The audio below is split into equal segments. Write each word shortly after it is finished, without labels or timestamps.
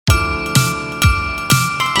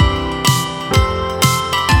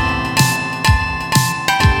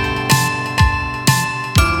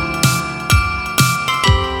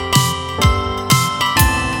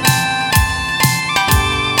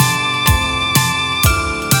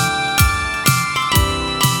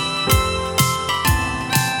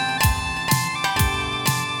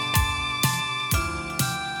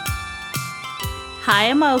I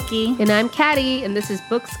am Oki. And I'm Caddy, and this is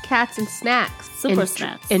Books, Cats, and Snacks. Super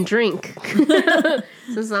snacks. And drink.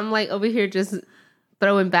 Since I'm like over here just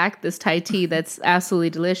throwing back this Thai tea that's absolutely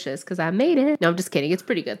delicious because I made it. No, I'm just kidding. It's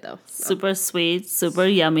pretty good though. Super sweet, super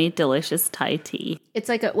yummy, delicious Thai tea. It's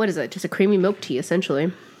like what is it? Just a creamy milk tea,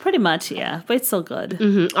 essentially. Pretty much, yeah. But it's so good.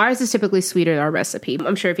 Mm-hmm. Ours is typically sweeter than our recipe.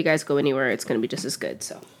 I'm sure if you guys go anywhere, it's going to be just as good.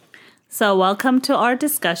 So welcome to our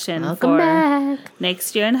discussion Welcome back.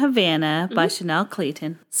 Next Year in Havana by Chanel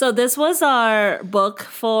Clayton. So this was our book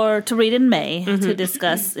to read in May, to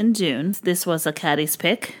discuss in June. This was a Caddy's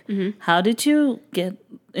pick. How did you get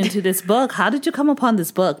into this book? How did you come upon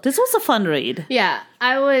this book? This was a fun read. Yeah,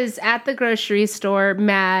 I was at the grocery store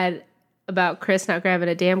mad about Chris not grabbing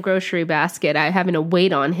a damn grocery basket. I having to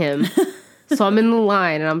wait on him. So I'm in the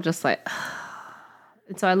line and I'm just like,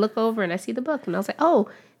 and so I look over and I see the book and I was like, oh,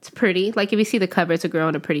 it's pretty. Like if you see the cover, it's a girl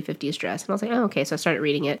in a pretty 50s dress. And I was like, oh, okay. So I started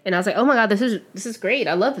reading it and I was like, oh my God, this is great.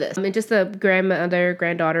 I love this. I mean, just the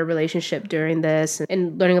granddaughter relationship during this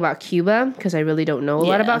and learning about Cuba, because I really don't know a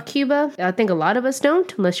lot about Cuba. I think a lot of us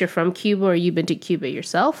don't, unless you're from Cuba or you've been to Cuba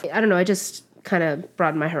yourself. I don't know. I just kind of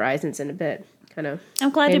broadened my horizons in a bit. I'm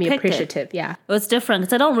glad you picked appreciative. It. Yeah, it was different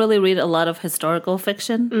because I don't really read a lot of historical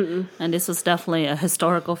fiction, and this was definitely a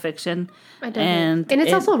historical fiction. And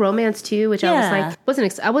it's also romance too, which I was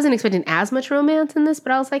like, I wasn't expecting as much romance in this,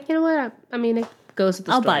 but I was like, you know what? I mean, it goes with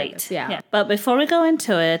the story. I'll bite. Yeah. But before we go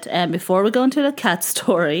into it, and before we go into the cat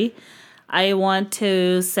story, I want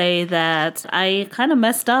to say that I kind of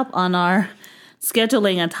messed up on our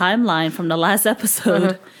scheduling and timeline from the last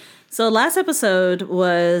episode. So last episode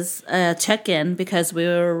was a check-in because we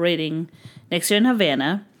were reading Next Year in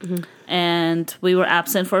Havana, and we were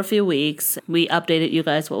absent for a few weeks. We updated you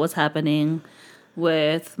guys what was happening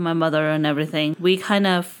with my mother and everything. We kind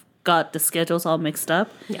of got the schedules all mixed up.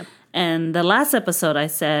 Yep. And the last episode I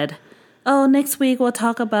said, oh, next week we'll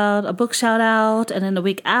talk about a book shout out, and then the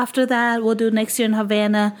week after that we'll do Next Year in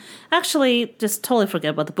Havana. Actually, just totally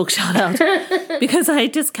forget about the book shout out because I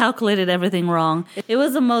just calculated everything wrong. It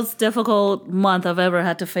was the most difficult month I've ever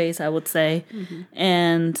had to face, I would say.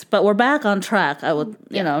 But we're back on track, now,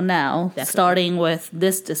 definitely. Starting with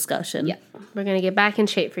this discussion. Yeah. We're going to get back in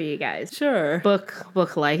shape for you guys. Sure.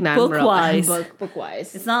 Book-like, not book-wise.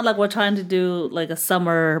 Book-wise. It's not like we're trying to do like a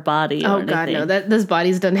summer body or anything. God, no. This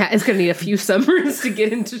body's done. It's going to need a few summers to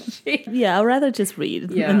get into shape. Yeah, I'd rather just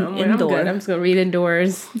read indoor. I'm good. I'm just going to read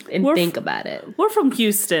indoors and think about it. We're from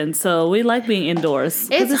Houston, so we like being indoors.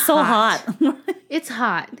 It's so hot. It's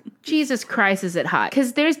hot. Jesus Christ, is it hot?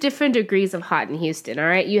 Because there's different degrees of hot in Houston, all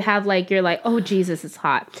right? You have you're like, oh, Jesus, it's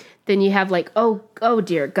hot. Then you have oh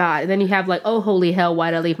dear God. And then you have oh, holy hell,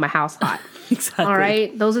 why'd I leave my house hot? Exactly. All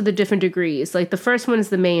right? Those are the different degrees. The first one is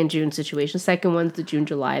the May and June situation. The second one's the June,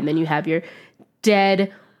 July. And then you have your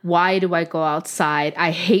dead, why do I go outside?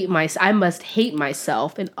 I must hate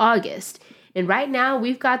myself in August. And right now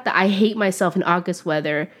we've got the I hate myself in August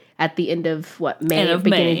weather at the end of May,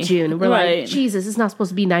 beginning of June. We're like, Jesus, it's not supposed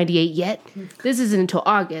to be 98 yet. This isn't until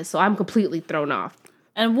August, so I'm completely thrown off.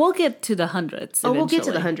 And we'll get to the hundreds eventually. We'll get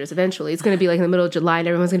to the hundreds eventually. It's going to be in the middle of July and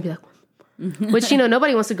everyone's going to be like, which,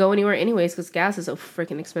 nobody wants to go anywhere anyways because gas is so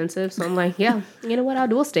freaking expensive. So I'm like, yeah, you know what?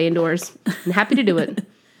 We'll stay indoors. I'm happy to do it.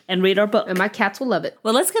 And read our book. And my cats will love it.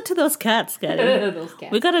 Well, let's get to those cats, Gaddy. Those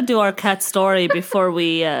cats. We got to do our cat story before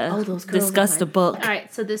we discuss the book. All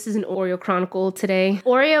right, so this is an Oreo chronicle today.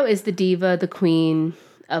 Oreo is the diva, the queen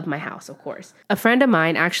of my house, of course. A friend of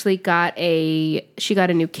mine actually got a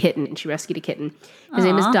new kitten, and she rescued a kitten. His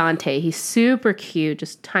name is Dante. He's super cute,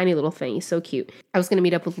 just tiny little thing. He's so cute. I was going to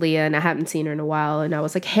meet up with Leah, and I haven't seen her in a while, and I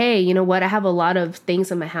was like, hey, you know what? I have a lot of things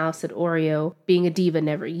in my house that Oreo, being a diva,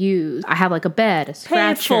 never used. I have a bed, a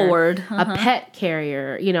scratcher, a pet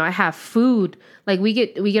carrier. I have food. We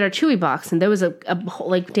get our Chewy box, and there was a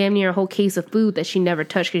damn near a whole case of food that she never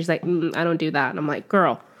touched because she's like, I don't do that. And I'm like,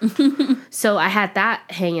 girl. So I had that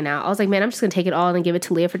hanging out. I was like, man, I'm just going to take it all and give it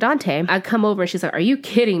to Leah for Dante. I come over and she's like, are you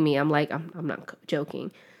kidding me? I'm like, I'm not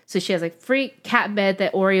joking. So she has free cat bed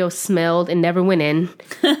that Oreo smelled and never went in.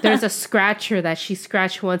 There's a scratcher that she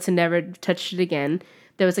scratched once and never touched it again.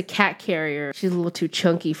 There was a cat carrier. She's a little too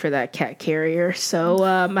chunky for that cat carrier, so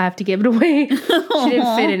I have to give it away. She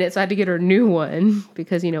didn't fit in it, so I had to get her a new one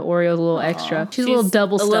because, Oreo's a little extra. She's a little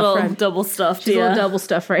double stuffed. She's a little double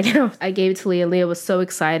stuffed right now. I gave it to Leah, and Leah was so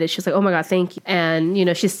excited. She's like, oh my God, thank you. And,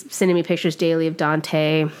 she's sending me pictures daily of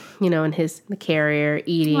Dante, in the carrier,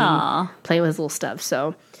 eating, playing with his little stuff.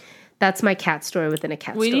 So that's my cat story within a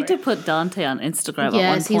cat story. We need to put Dante on Instagram at one point.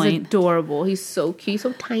 Yes, he's adorable. He's so cute. He's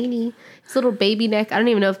so tiny. His little baby neck. I don't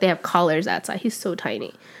even know if they have collars outside. He's so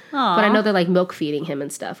tiny. Aww. But I know they're milk feeding him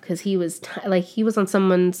and stuff because he was he was on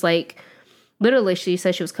someone's Literally, she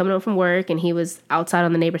said she was coming home from work and he was outside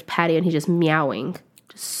on the neighbor's patio and he's just meowing.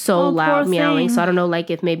 Just so loud meowing. So I don't know, like,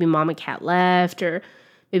 if maybe mom and cat left or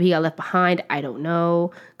maybe he got left behind. I don't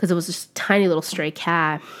know. Because it was just a tiny little stray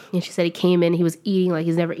cat. And she said he came in, he was eating like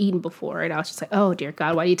he's never eaten before. And I was just like, oh, dear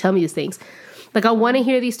God, why do you tell me these things? Like, I want to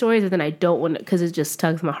hear these stories, but then I don't want to, because it just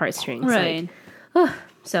tugs my heartstrings. Right. Like,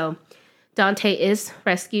 so Dante is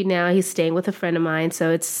rescued now. He's staying with a friend of mine.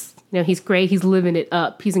 So it's, you know, he's great. He's living it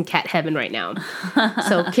up. He's in cat heaven right now.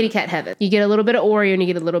 So kitty cat heaven. You get a little bit of Oreo and you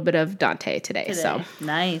get a little bit of Dante today. So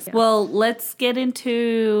nice. Yeah. Well, let's get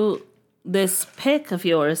into this pick of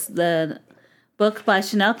yours, the book by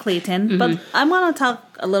Chanel Clayton. But I'm going to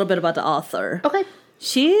talk a little bit about the author. Okay.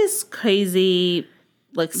 She's crazy,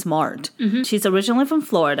 like, smart. She's originally from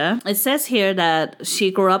Florida. It says here that she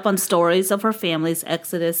grew up on stories of her family's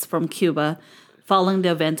exodus from Cuba following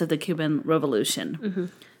the events of the Cuban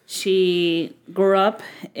Revolution. She grew up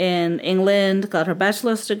in England, got her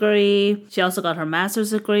bachelor's degree. She also got her master's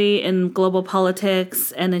degree in global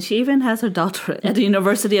politics. And then she even has her doctorate at the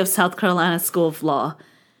University of South Carolina School of Law.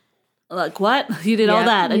 Like, what? You did all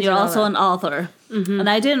that, and you're also an author. And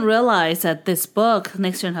I didn't realize that this book,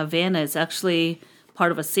 Next Year in Havana, is actually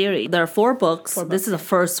part of a series. There are 4 books. This is the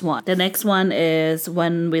first one. The next one is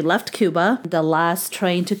When We Left Cuba, The Last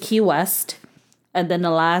Train to Key West. And then the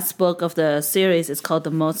last book of the series is called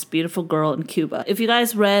The Most Beautiful Girl in Cuba. If you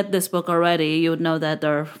guys read this book already, you would know that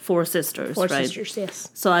there are 4 sisters, right? 4 sisters, yes.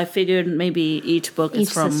 So I figured maybe each book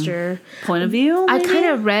is from sister. Point of view, maybe? I kind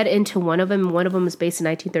of read into one of them. One of them is based in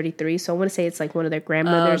 1933, so I want to say it's like one of their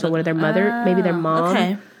grandmothers or one of their mother, maybe their mom.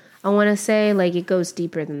 Okay. I want to say, like, it goes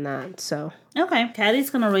deeper than that, so. Okay.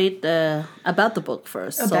 Caddy's going to read about the book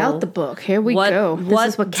first. About the book. Here we go. This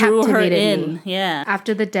is what drew her captivated in. me. Yeah.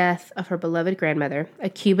 After the death of her beloved grandmother, a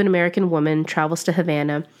Cuban-American woman travels to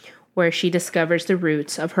Havana, where she discovers the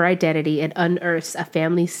roots of her identity and unearths a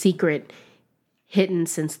family secret hidden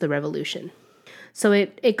since the revolution. So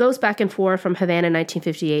it goes back and forth from Havana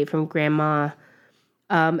 1958, from Grandma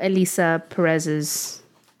Elisa Perez's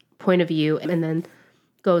point of view, and then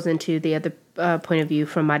goes into the other point of view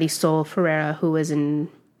from Marisol Ferreira, who was in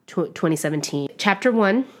 2017. Chapter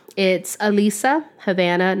 1, it's Elisa,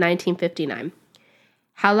 Havana, 1959.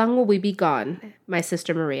 How long will we be gone? My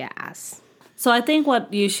sister Maria asks. So I think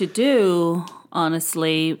what you should do,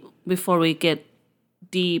 honestly, before we get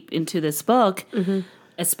deep into this book,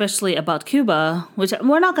 especially about Cuba, which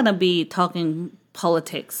we're not going to be talking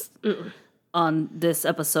politics on this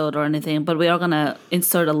episode or anything, but we are going to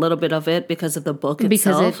insert a little bit of it because of the book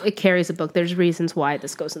itself. Because it carries a book. There's reasons why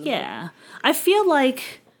this goes in the book. Yeah. I feel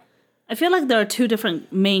like there are 2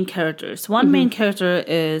 different main characters. One main character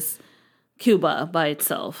is Cuba by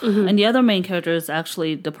itself, and the other main character is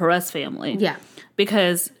actually the Perez family. Yeah.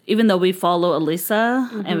 Because even though we follow Elisa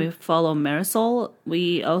and we follow Marisol,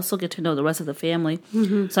 we also get to know the rest of the family.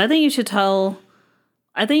 So I think you should talk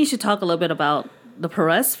a little bit about the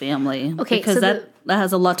Perez family. Okay, because so that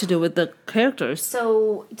has a lot to do with the characters.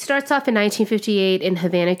 So it starts off in 1958 in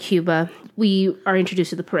Havana, Cuba. We are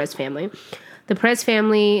introduced to the Perez family. The Perez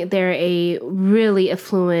family, they're a really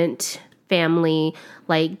affluent family,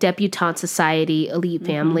 like debutante society, elite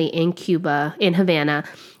family in Cuba, in Havana.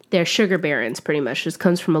 They're sugar barons, pretty much. This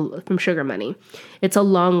comes from sugar money. It's a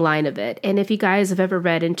long line of it. And if you guys have ever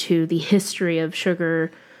read into the history of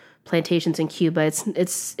sugar plantations in Cuba,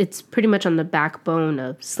 it's pretty much on the backbone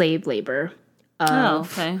of slave labor.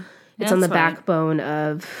 Okay. It's on the backbone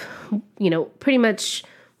of, pretty much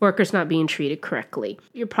workers not being treated correctly.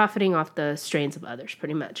 You're profiting off the strains of others,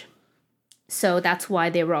 pretty much. So that's why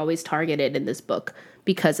they were always targeted in this book,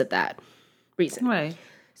 because of that reason. Right.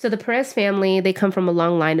 So the Perez family, they come from a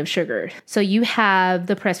long line of sugar. So you have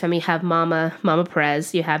the Perez family, you have Mama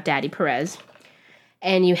Perez, you have Daddy Perez,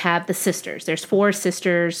 and you have the sisters. There's 4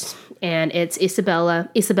 sisters, and it's Isabel,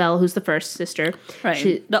 who's the first sister. Right.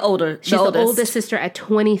 She's the oldest sister at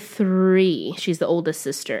 23. She's the oldest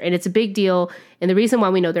sister. And it's a big deal. And the reason why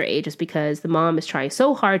we know their age is because the mom is trying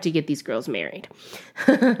so hard to get these girls married.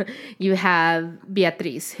 You have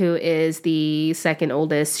Beatriz, who is the second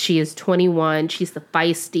oldest. She is 21. She's the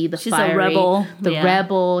feisty, She's fiery, a rebel.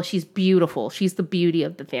 Rebel. She's beautiful. She's the beauty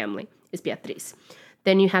of the family, is Beatriz.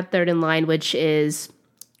 Then you have third in line, which is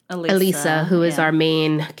Elisa, who is our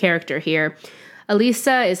main character here.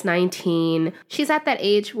 Elisa is 19. She's at that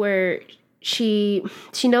age where she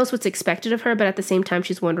knows what's expected of her, but at the same time,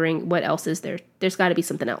 she's wondering what else is there. There's got to be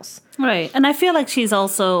something else. Right. And I feel like she's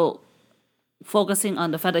also focusing on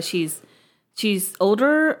the fact that she's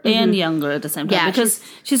older and younger at the same time. Yeah, because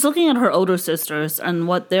she's looking at her older sisters and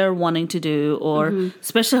what they're wanting to do, or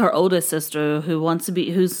especially her oldest sister who wants to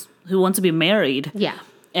be married. Yeah.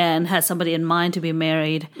 and has somebody in mind to be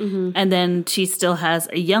married. And then she still has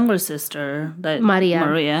a younger sister, that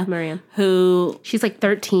Maria, who... She's like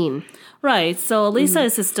 13. Right. So Elisa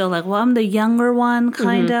is still like, well, I'm the younger one,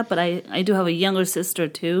 kind of, but I do have a younger sister,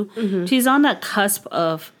 too. She's on that cusp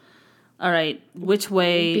of, all right, which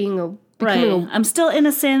way... I'm still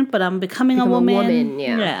innocent, but I'm becoming a woman.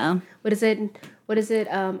 Yeah. What is it?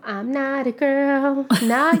 I'm not a girl,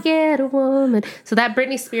 not yet a woman. So that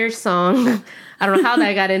Britney Spears song, I don't know how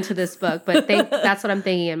that got into this book, but that's what I'm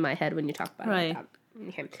thinking in my head when you talk about it. Right.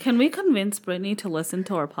 Okay. Can we convince Britney to listen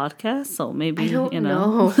to our podcast? So maybe, I don't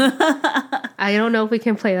know. I don't know if we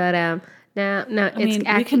can play that out. No,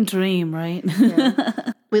 we can dream, right?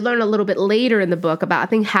 Yeah. We learn a little bit later in the book I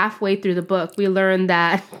think halfway through the book, we learn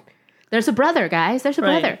that there's a brother, guys. There's a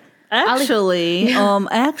brother. Actually,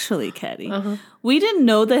 Caddy, we didn't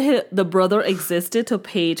know that the brother existed to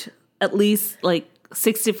page at least like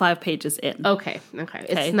 65 pages in. Okay.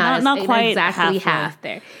 It's not quite exactly half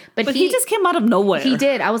there. But he just came out of nowhere. He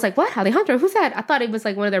did. I was like, what? Alejandro, who's that? I thought it was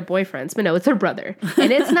like one of their boyfriends, but no, it's their brother.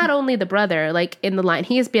 And it's not only the brother, like in the line,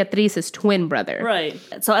 he is Beatrice's twin brother. Right.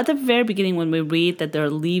 So at the very beginning when we read that they're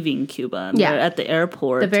leaving Cuba, and they're at the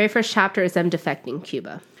airport. The very first chapter is them defecting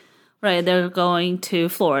Cuba. Right, they're going to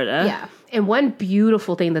Florida. Yeah. And one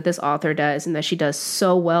beautiful thing that this author does and that she does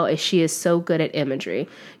so well is she is so good at imagery.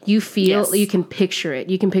 You feel, you can picture it.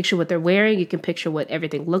 You can picture what they're wearing. You can picture what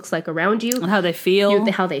everything looks like around you. And how they feel.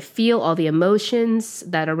 All the emotions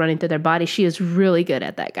that are running through their body. She is really good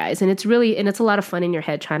at that, guys. And it's a lot of fun in your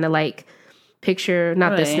head trying to like picture,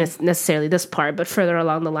 not this necessarily this part, but further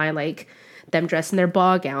along the line, like them dressed in their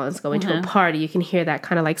ball gowns, going to a party. You can hear that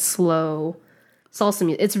kind of like slow salsa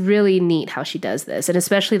music. It's really neat how she does this, and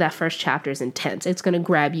especially that first chapter is intense. It's going to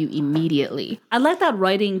grab you immediately. I like that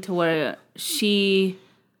writing to where she,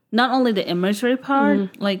 not only the imagery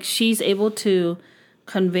part, like she's able to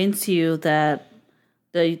convince you that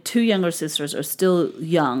the two younger sisters are still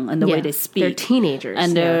young in the way they speak. They're teenagers.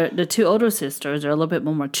 And the two older sisters are a little bit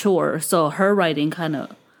more mature. So her writing kind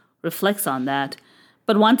of reflects on that.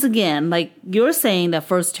 But once again, like you're saying, that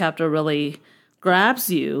first chapter really grabs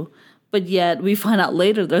you. But yet we find out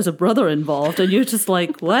later there's a brother involved, and you're just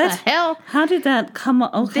like, what? The hell? How did that come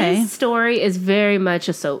up? Okay. This story is very much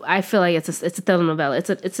a soap. I feel like it's a telenovela.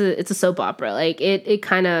 It's a soap opera. Like it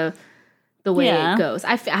kind of the way it goes.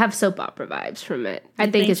 I have soap opera vibes from it.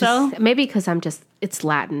 I think it's just maybe because it's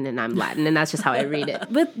Latin and I'm Latin, and that's just how I read it.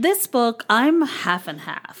 With this book, I'm half and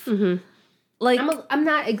half. Like I'm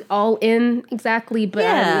not all in exactly, but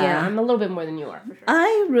I'm a little bit more than you are, for sure.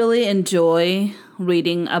 I really enjoy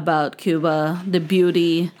reading about Cuba, the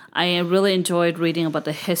beauty. I really enjoyed reading about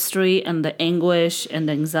the history and the anguish and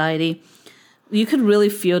the anxiety. You could really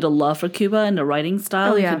feel the love for Cuba in the writing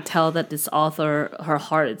style. You can tell that this author, her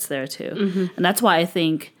heart is there too. And that's why I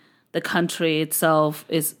think the country itself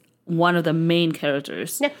is one of the main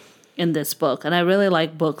characters in this book. And I really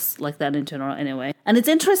like books like that in general anyway. And it's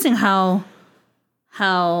interesting how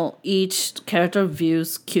each character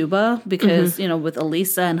views Cuba, because, with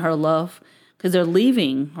Elisa and her love, because they're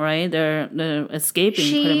leaving, right? They're escaping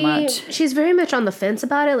pretty much. She's very much on the fence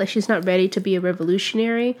about it. Like, she's not ready to be a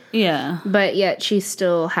revolutionary. Yeah. But yet she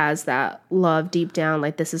still has that love deep down,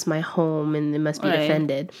 like, this is my home and it must be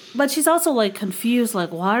defended. But she's also, like, confused,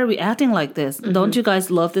 like, why are we acting like this? Don't you guys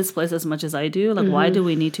love this place as much as I do? Like, why do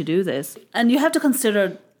we need to do this? And you have to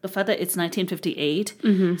consider the fact that it's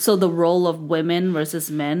 1958, so the role of women versus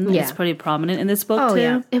men is pretty prominent in this book, too.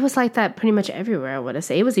 Yeah. It was like that pretty much everywhere, I want to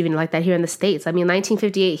say. It was even like that here in the States. I mean,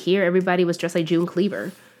 1958 here, everybody was dressed like June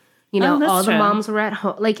Cleaver. All the moms were at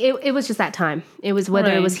home. Like, it was just that time. It was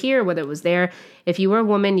whether it was here, whether it was there. If you were a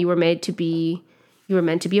woman, you were meant to be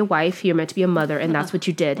a wife, you were meant to be a mother, and that's what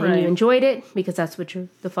you did. And you enjoyed it because that's what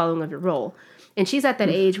the following of your role. And she's at that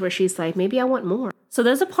age where she's like, maybe I want more. So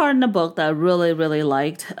there's a part in the book that I really, really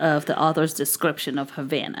liked of the author's description of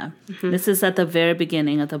Havana. This is at the very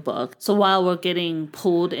beginning of the book. So while we're getting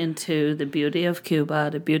pulled into the beauty of Cuba,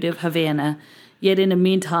 the beauty of Havana, yet in the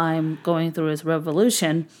meantime going through his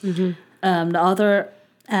revolution, the author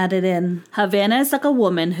added in, Havana is like a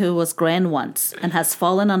woman who was grand once and has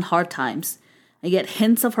fallen on hard times, and yet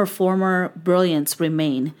hints of her former brilliance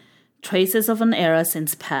remain. Traces of an era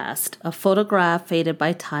since past, a photograph faded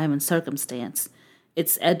by time and circumstance,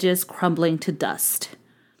 its edges crumbling to dust.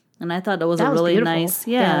 And I thought that was a really beautiful. Nice,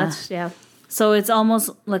 yeah. So it's almost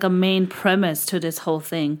like a main premise to this whole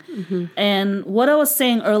thing. And what I was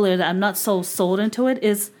saying earlier that I'm not so sold into it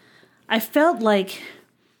is I felt like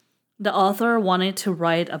the author wanted to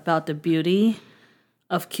write about the beauty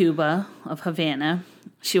of Cuba, of Havana,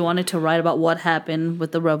 She wanted to write about what happened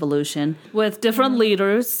with the revolution with different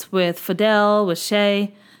leaders, with Fidel, with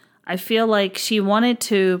Che. I feel like she wanted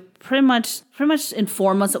to pretty much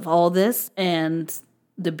inform us of all this and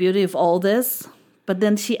the beauty of all this. But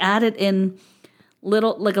then she added in a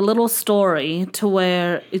little story to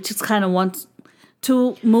where it just kind of wants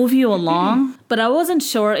to move you along. But I wasn't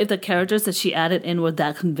sure if the characters that she added in were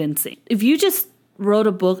that convincing. If you just wrote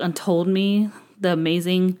a book and told me the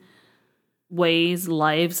amazing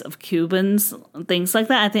lives of Cubans, things like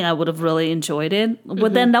that, I think I would have really enjoyed it.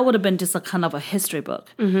 But then that would have been just a kind of a history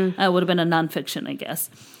book. It would have been a nonfiction, I guess.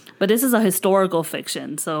 But this is a historical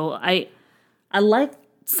fiction, so I like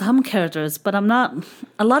some characters, but I'm not.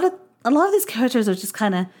 A lot of these characters are just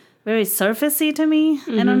kind of very surfacey to me.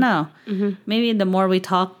 I don't know. Maybe the more we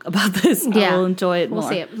talk about this, I will enjoy it more.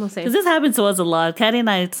 We'll see. Because this happens to us a lot. Caddy and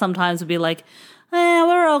I sometimes would be like,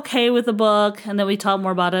 we're okay with the book, and then we talk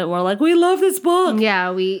more about it. We're like, we love this book.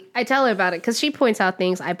 Yeah, I tell her about it because she points out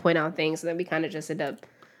things, I point out things, and then we kind of just end up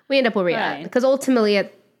where we are. Because ultimately,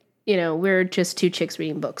 we're just two chicks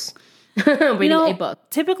reading books, reading a book.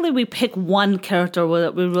 Typically, we pick one character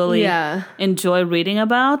that we really enjoy reading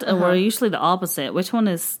about, and we're usually the opposite. Which one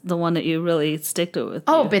is the one that you really stick to with?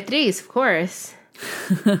 Oh, Beatriz, of course.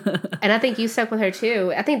 And I think you stuck with her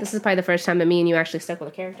too. I think this is probably the first time that me and you actually stuck with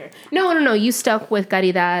a character. No. You stuck with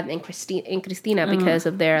Caridad and Cristina because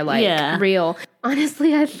of their real.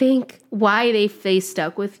 Honestly, I think why they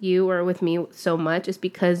stuck with you or with me so much is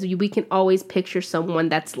because we can always picture someone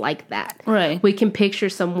that's like that. Right. We can picture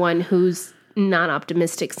someone who's not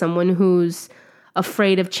optimistic, someone who's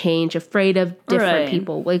afraid of change, afraid of different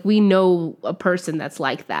people. Like, we know a person that's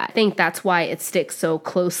like that. I think that's why it sticks so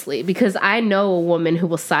closely, because I know a woman who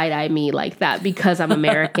will side-eye me like that because I'm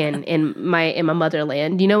American in my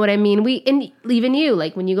motherland. You know what I mean? And even you,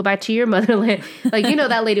 like, when you go back to your motherland, like,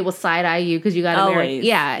 that lady will side-eye you because you got American.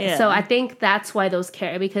 Yeah. So I think that's why those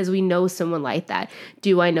care, because we know someone like that.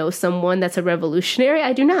 Do I know someone that's a revolutionary?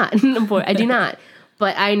 I do not. I do not.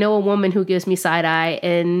 But I know a woman who gives me side-eye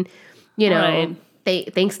and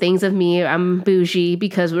thinks things of me. I'm bougie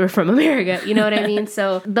because we're from America. You know what I mean?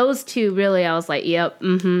 So those two, really, I was like, yep,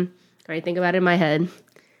 I think about it in my head.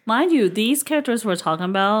 Mind you, these characters we're talking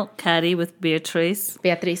about, Caddy with Beatriz,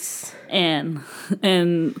 and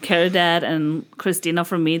Caridad and Cristina,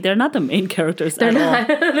 for me, they're not the main characters at all.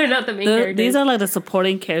 They're not the main characters. These are like the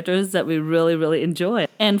supporting characters that we really, really enjoy.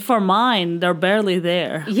 And for mine, they're barely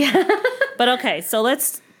there. Yeah. But okay, so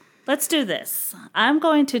let's do this. I'm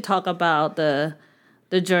going to talk about the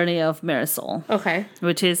journey of Marisol. Okay.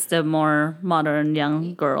 Which is the more modern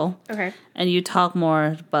young girl. Okay. And you talk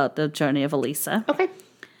more about the journey of Elisa. Okay.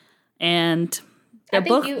 And I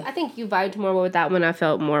think you vibed more with that one. I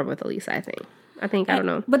felt more with Elisa, I think. I don't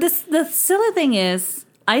know. But the silly thing is,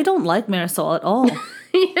 I don't like Marisol at all.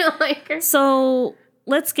 You don't like her? So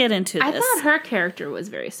let's get into this. I thought her character was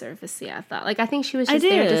very surfacey. I think she was just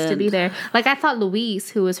there just to be there. Like, I thought Luis,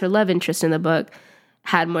 who was her love interest in the book,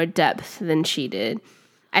 had more depth than she did.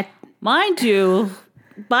 Mind you,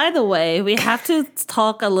 by the way, we have to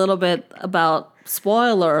talk a little bit about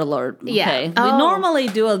spoiler alert. Okay? Yeah. We normally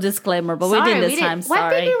do a disclaimer, but we didn't this time. What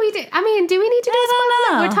did we do? I mean, do we need to do a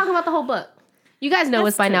spoiler alert? We're talking about the whole book. You guys know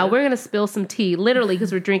us by now. We're going to spill some tea, literally,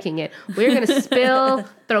 because we're drinking it. We're going to spill,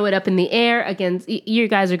 throw it up in the air. Again, you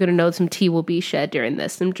guys are going to know some tea will be shed during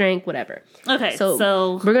this. Some drink, whatever. Okay,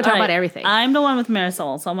 so we're going to talk about everything. I'm the one with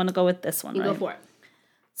Marisol, so I'm going to go with this one. You go for it.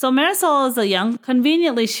 So Marisol is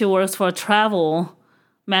conveniently, she works for a travel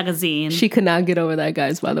magazine. She could not get over that,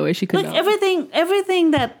 guys, by the way. She could not.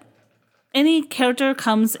 Everything that any character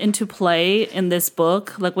comes into play in this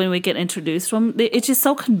book, like when we get introduced to them, it's just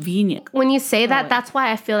so convenient. When you say that, that's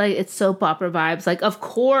why I feel like it's soap opera vibes. Like, of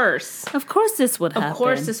course this would happen. Of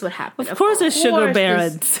course this would happen. Of course there's sugar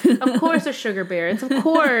barons. Of course there's sugar barons. Of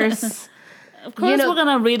course. Of course we're going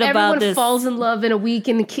to read about this. Everyone falls in love in a week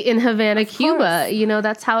in Havana, Cuba.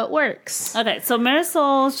 That's how it works. Okay, so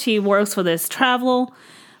Marisol, she works for this travel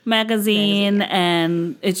magazine.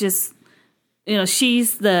 And it's just...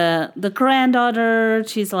 she's the granddaughter.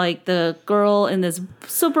 She's like the girl in this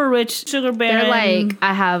super rich sugar baron. They're like,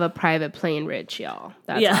 I have a private plane rich, y'all.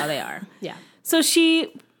 That's how they are. Yeah. So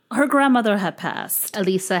her grandmother had passed.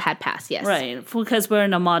 Elisa had passed, yes. Right, because we're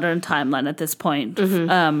in a modern timeline at this point.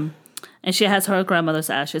 Mm-hmm. And she has her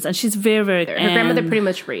grandmother's ashes. And she's very, very... Her grandmother pretty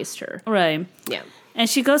much raised her. Right. Yeah. And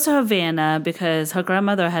she goes to Havana because her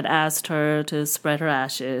grandmother had asked her to spread her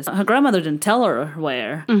ashes. Her grandmother didn't tell her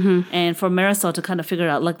where. Mm-hmm. And for Marisol to kind of figure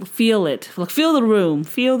out, feel it. Feel the room.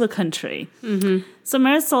 Feel the country. Mm-hmm. So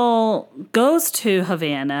Marisol goes to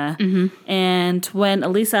Havana. Mm-hmm. And when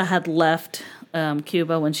Elisa had left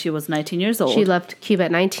Cuba when she was 19 years old. She left Cuba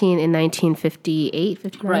at 19 in 1958,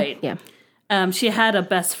 59? Right. Yeah. She had a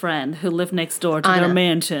best friend who lived next door to their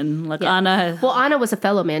mansion. Like Ana. Well, Ana was a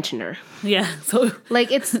fellow mansioner. Yeah. So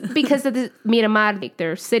like it's because of the Miramar, like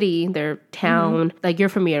their city, their town. Like you're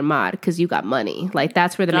from Miramar because you got money. Like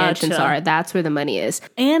that's where the mansions are. That's where the money is.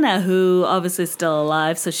 Ana, who obviously is still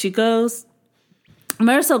alive, so she goes.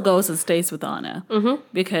 Marisol goes and stays with Ana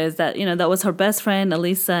because that was her best friend.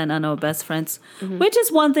 Elisa and Ana were best friends, which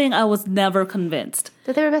is one thing I was never convinced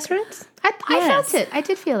that they were best friends. I felt it. I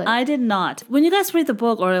did feel it. I did not. When you guys read the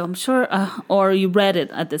book, or I'm sure, or you read it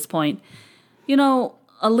at this point,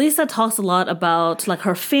 Elisa talks a lot about like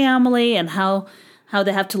her family and how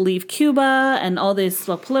they have to leave Cuba and all these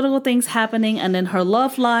political things happening, and then her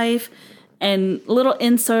love life and little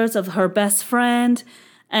inserts of her best friend.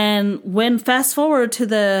 And when fast forward to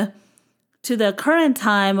the current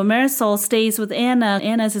time, when Marisol stays with Ana,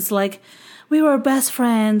 Anna's just like, we were best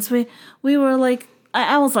friends. We were like,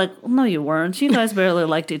 I was like, no, you weren't. You guys barely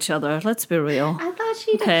liked each other. Let's be real. I thought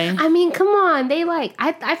she did. Okay. I mean, come on. They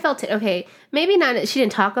I felt it. Okay. Maybe not. She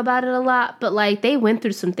didn't talk about it a lot, but like they went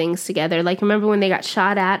through some things together. Like remember when they got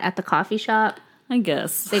shot at the coffee shop? I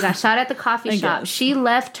guess. They got shot at the coffee shop. Guess. She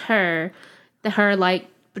left her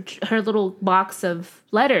little box of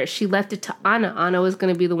letters. She left it to Ana. Ana was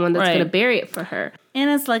going to be the one that's going to bury it for her. And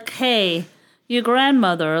it's like, hey, your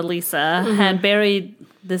grandmother, Elisa, had buried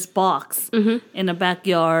this box in the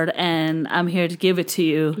backyard, and I'm here to give it to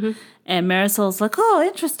you. And Marisol's like, oh,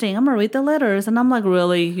 interesting. I'm going to read the letters. And I'm like,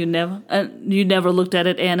 really? You never looked at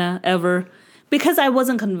it, Ana, ever? Because I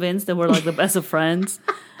wasn't convinced that we're like the best of friends.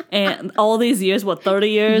 And all these years, 30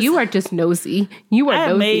 years? You are just nosy. You are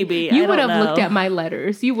nosy. Maybe. You would have looked at my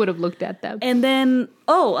letters. You would have looked at them. And then,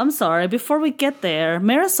 I'm sorry. Before we get there,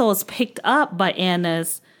 Marisol is picked up by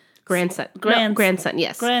Anna's grandson. Grandson,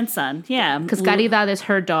 yes. Grandson, yeah. Because Caridad is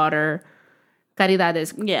her daughter. Caridad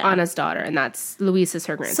is Ana's daughter, and that's Luis is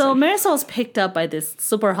her grandson. So Marisol's picked up by this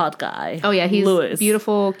super hot guy. Oh, yeah. He's Luis.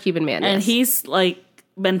 Beautiful Cuban man. And he's like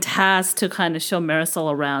been tasked to kind of show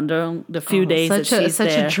Marisol around during the few days that she's there.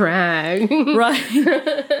 Such a drag.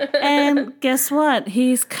 Right. And guess what?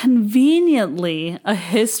 He's conveniently a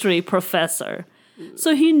history professor.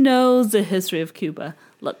 So he knows the history of Cuba.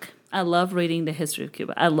 Look, I love reading the history of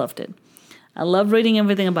Cuba. I loved it. I loved reading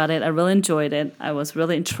everything about it. I really enjoyed it. I was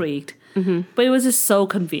really intrigued. But it was just so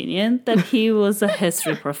convenient that he was a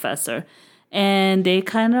history professor. And they're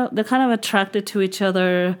kind of attracted to each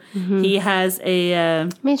other. He has I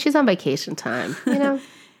mean, she's on vacation time,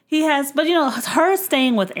 He has, but her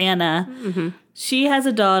staying with Ana. She has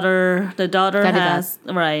a daughter. The daughter has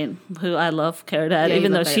who I love, Caridad,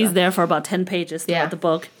 even though she's there for about 10 pages throughout the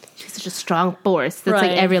book. She's such a strong force. That's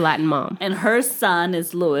like every Latin mom. And her son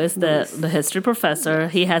is Luis, the history professor.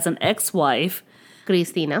 He has an ex-wife.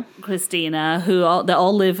 Cristina, who they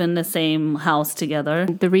all live in the same house together.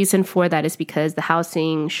 The reason for that is because the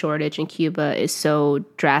housing shortage in Cuba is so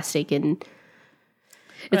drastic, and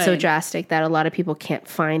it's so drastic that a lot of people can't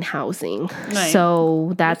find housing. Right.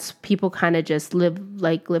 So that's people kind of just live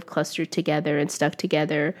clustered together and stuck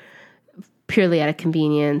together purely out of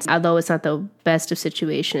convenience. Although it's not the best of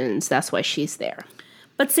situations, that's why she's there.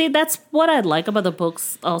 But see, that's what I like about the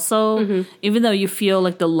books also. Even though you feel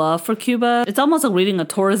like the love for Cuba, it's almost like reading a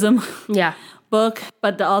tourism book.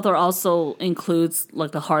 But the author also includes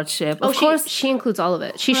like the hardship. Of course, she includes all of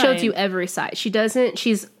it. She shows you every side.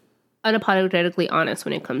 She's unapologetically honest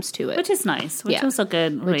when it comes to it. Which is nice. Which was a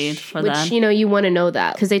good read for that. Which, you want to know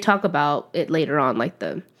that. Because they talk about it later on, like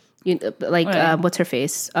what's her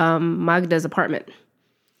face? Magda's apartment.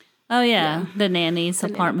 Oh, yeah. The nanny's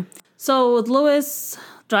apartment. So with Luis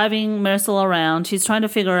driving Marisol around, she's trying to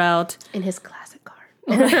figure out... In his classic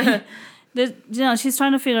car. She's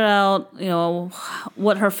trying to figure out,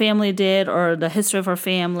 what her family did or the history of her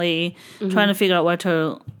family, trying to figure out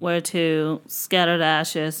where to scatter the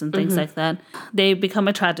ashes and things like that. They become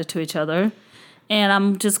attracted to each other. And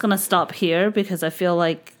I'm just going to stop here because I feel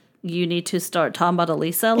like you need to start talking about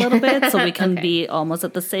Elisa a little bit so we can be almost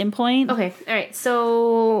at the same point. Okay. All right.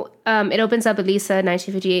 So it opens up Elisa,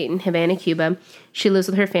 1958 in Havana, Cuba. She lives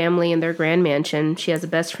with her family in their grand mansion. She has a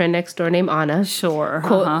best friend next door named Ana. Sure.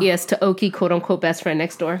 Quote, yes, to Oki, quote unquote, best friend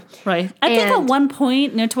next door. Right. I think at one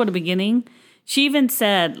point, near toward the beginning, she even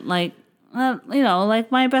said, like, like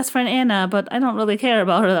my best friend Ana, but I don't really care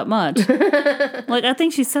about her that much. Like, I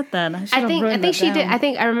think she said that. I think she did. I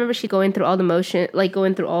think I remember she going through all the motion, like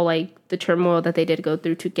going through all like the turmoil that they did go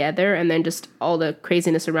through together, and then just all the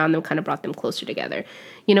craziness around them kind of brought them closer together.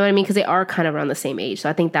 You know what I mean? Because they are kind of around the same age. So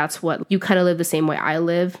I think that's what you kind of live the same way I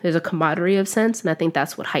live. There's a camaraderie of sense, and I think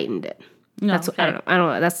that's what heightened it. No, That's I don't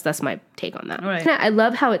know. That's my take on that. Right. I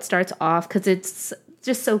love how it starts off because it's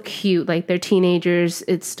just so cute. Like they're teenagers.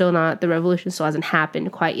 It's still not, the revolution still hasn't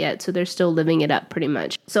happened quite yet. So they're still living it up pretty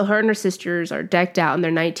much. So her and her sisters are decked out in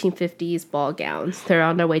their 1950s ball gowns. They're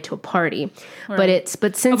on their way to a party. Right.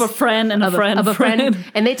 But since of a friend and a friend.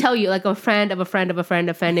 And they tell you like a friend of a friend of a friend,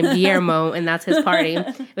 a friend named Guillermo, and that's his party,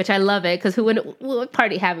 which I love it because what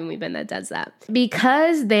party haven't we been that does that?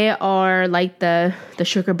 Because they are like the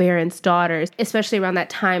sugar baron's daughters, especially around that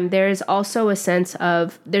time, there's also a sense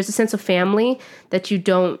of family that you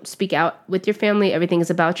don't speak out with your family. Everything is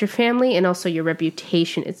about your family, and also your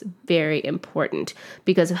reputation is very important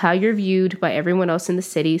because of how you're viewed by everyone else in the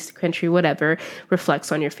city, country, whatever,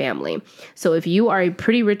 reflects on your family. So if you are a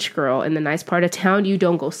pretty rich girl in the nice part of town, you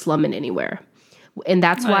don't go slumming anywhere. And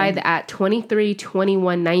that's why at 23,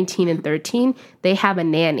 21, 19, and 13, they have a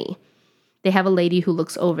nanny. They have a lady who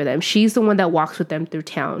looks over them. She's the one that walks with them through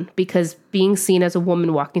town because being seen as a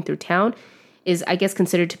woman walking through town is, I guess,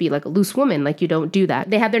 considered to be like a loose woman. Like, you don't do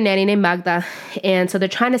that. They have their nanny named Magda. And so they're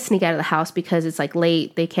trying to sneak out of the house because it's like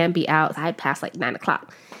late. They can't be out. I past like 9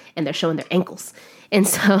 o'clock and they're showing their ankles. And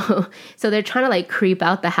so they're trying to like creep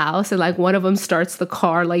out the house, and like one of them starts the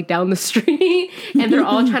car like down the street, and they're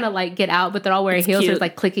all trying to like get out, but they're all wearing heels. So it's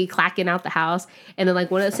like clicky clacking out the house. And then like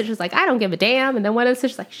one of the sisters like, I don't give a damn. And then one of the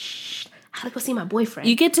sisters like, shh, I gotta go see my boyfriend.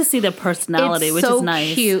 You get to see their personality, which is nice.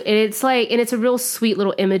 It's so cute. And it's like, and it's a real sweet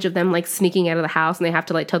little image of them like sneaking out of the house, and they have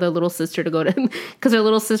to like tell their little sister to go to, because their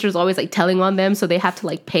little sister's always like telling on them, so they have to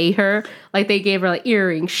like pay her. Like they gave her like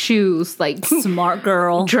earrings, shoes, like smart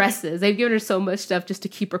girl dresses. They've given her so much stuff just to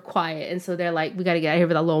keep her quiet. And so they're like, we gotta get out of here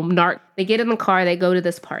with a little narc. They get in the car, they go to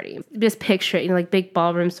this party. Just picture it, like big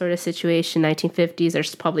ballroom sort of situation, 1950s.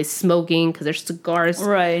 There's probably smoking because there's cigars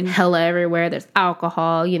hella everywhere. There's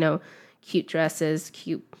alcohol, cute dresses,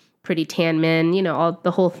 cute, pretty tan men, all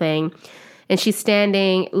the whole thing. And she's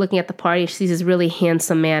standing, looking at the party. She sees this really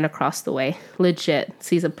handsome man across the way. Legit.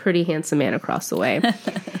 Sees a pretty handsome man across the way.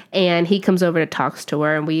 And he comes over to talks to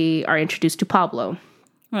her, and we are introduced to Pablo.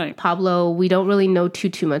 Right. Pablo, we don't really know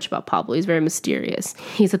too much about Pablo. He's very mysterious.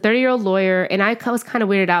 He's a 30-year-old lawyer, and I was kind of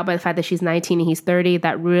weirded out by the fact that she's 19 and he's 30.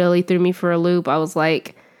 That really threw me for a loop. I was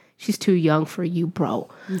like, she's too young for you, bro.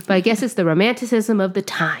 But I guess it's the romanticism of the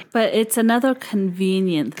time. But it's another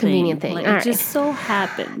convenient thing. Like, it just so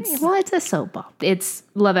happens. Well, it's a soap opera. It's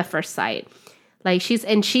love at first sight. Like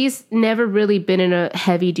she's never really been in a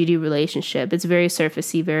heavy duty relationship. It's very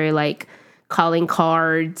surfacey, very like calling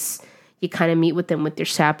cards. You kind of meet with them with your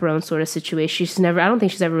chaperone sort of situation. I don't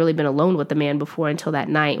think she's ever really been alone with the man before until that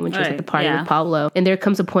night when she was at the party with Pablo. And there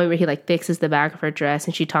comes a point where he like fixes the back of her dress,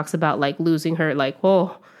 and she talks about like losing her, like,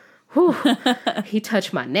 whoa. Whew, he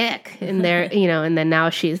touched my neck. And there, and then now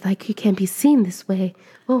she's like, you can't be seen this way.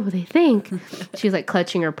 What will they think? She's like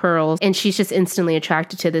clutching her pearls, and she's just instantly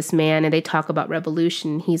attracted to this man. And they talk about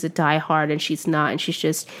revolution. He's a diehard and she's not. And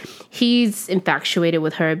he's infatuated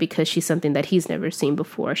with her because she's something that he's never seen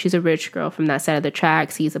before. She's a rich girl from that side of the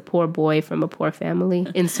tracks. He's a poor boy from a poor family.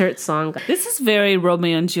 Insert song. This is very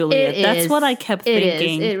Romeo and Juliet. That's what I kept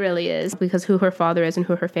thinking. It really is. Because who her father is and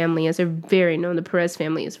who her family is are very known. The Perez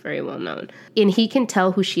family is very well known. And he can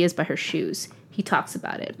tell who she is by her shoes. He talks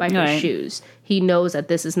about it by her shoes. He knows that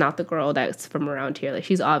this is not the girl that's from around here. Like,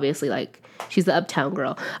 she's obviously like, she's the uptown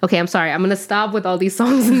girl. Okay, I'm sorry. I'm going to stop with all these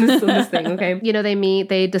songs in this thing, okay? They meet,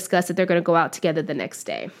 they discuss that they're going to go out together the next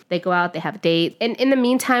day. They go out, they have a date. And in the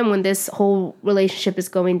meantime, when this whole relationship is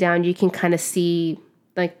going down, you can kind of see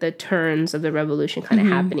like the turns of the revolution kind of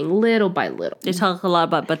happening little by little. They talk a lot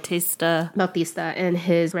about Batista and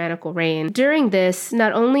his tyrannical reign. During this,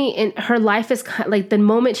 not only in her life is kind of, like the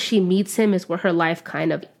moment she meets him is where her life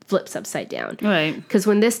kind of flips upside down. Right. Because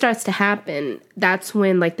when this starts to happen, that's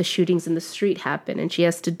when like the shootings in the street happen, and she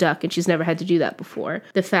has to duck, and she's never had to do that before.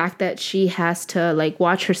 The fact that she has to like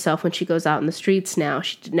watch herself when she goes out in the streets now,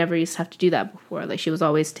 she never used to have to do that before. Like, she was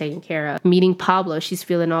always taken care of. Meeting Pablo, she's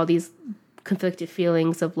feeling all these conflicted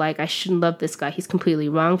feelings of like, I shouldn't love this guy. He's completely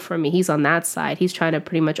wrong for me. He's on that side. He's trying to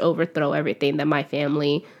pretty much overthrow everything that my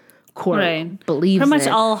family court believes in. Pretty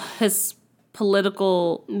much all his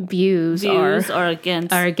political views are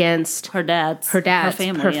against her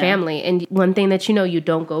family. And one thing that you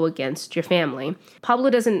don't go against your family. Pablo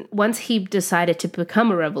doesn't, once he decided to become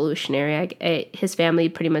a revolutionary, his family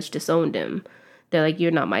pretty much disowned him. They're like, you're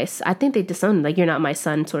not my, I think they disowned him, like, you're not my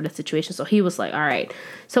son sort of situation. So he was like, all right.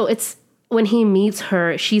 So it's, when he meets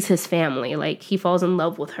her, she's his family. Like, he falls in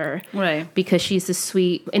love with her. Right. Because she's this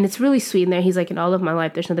sweet, and it's really sweet in there. He's like, in all of my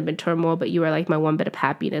life, there's nothing but turmoil, but you are like my one bit of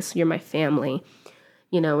happiness. You're my family.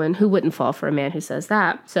 And who wouldn't fall for a man who says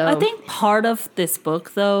that? So I think part of this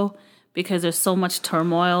book, though, because there's so much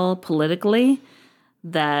turmoil politically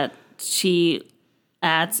that she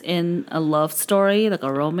adds in a love story, like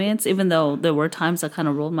a romance, even though there were times I kind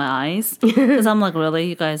of rolled my eyes because I'm like, really,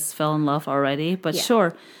 you guys fell in love already? But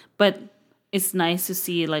sure. But it's nice to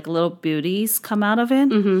see like little beauties come out of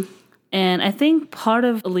it. And I think part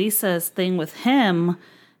of Elisa's thing with him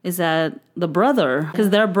is that the brother, because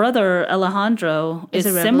their brother Alejandro is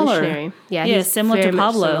similar. Yeah, he's similar to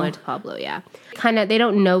Pablo. Similar to Pablo, yeah. Kind of, they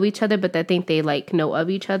don't know each other, but I think they like know of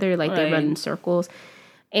each other. Like they run in circles.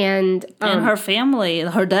 And her family,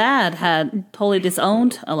 her dad had totally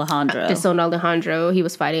disowned Alejandro. He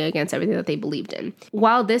was fighting against everything that they believed in.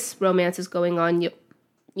 While this romance is going on,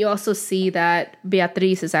 you also see that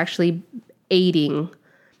Beatriz is actually aiding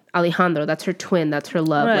Alejandro. That's her twin. That's her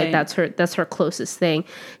love. Right. Like that's her closest thing.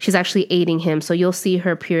 She's actually aiding him. So you'll see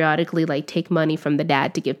her periodically like take money from the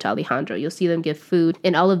dad to give to Alejandro. You'll see them give food,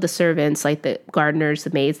 and all of the servants, like the gardeners, the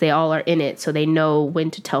maids, they all are in it. So they know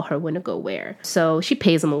when to tell her when to go where. So she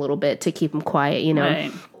pays them a little bit to keep them quiet, you know.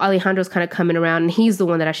 Right. Alejandro's kind of coming around, and he's the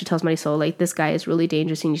one that actually tells Marisol, like, this guy is really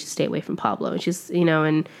dangerous and you should stay away from Pablo. And she's, you know,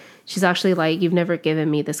 and she's actually like, you've never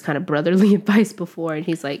given me this kind of brotherly advice before. And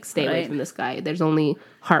he's like, stay away from this guy. There's only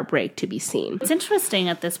heartbreak to be seen. It's interesting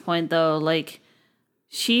at this point, though. Like,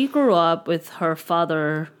 she grew up with her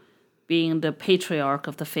father being the patriarch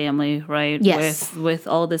of the family, right? Yes. With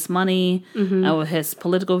all this money and with his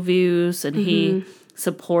political views. And he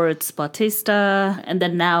supports Bautista. And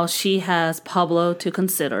then now she has Pablo to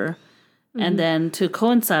consider. And then to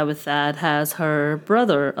coincide with that has her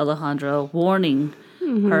brother, Alejandro, warning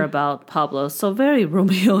her about Pablo. So very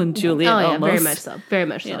Romeo and Juliet almost. Very much so. Very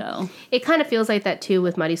much so. You know. It kind of feels like that too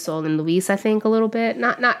with Marisol and Luis, I think, a little bit.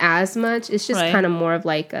 Not as much. It's just kind of more of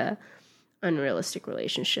like a unrealistic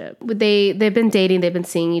relationship. They've been dating, they've been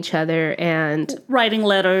seeing each other and writing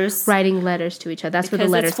letters to each other. That's where the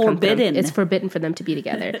letters come from. It's forbidden for them to be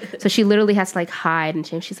together. So she literally has to like hide,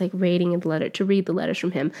 and she's like reading the letters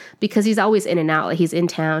from him because he's always in and out. Like he's in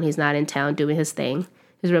town, he's not in town, doing his thing.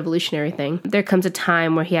 His revolutionary thing. There comes a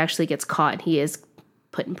time where he actually gets caught and he is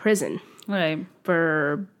put in prison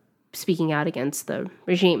for speaking out against the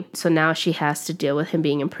regime. So now she has to deal with him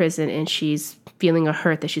being in prison, and she's feeling a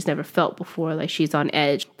hurt that she's never felt before. Like she's on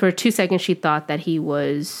edge. For 2 seconds, she thought that he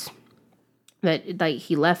left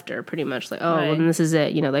her pretty much. Like, oh, well, then this is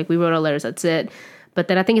it. You know, like we wrote our letters, that's it. But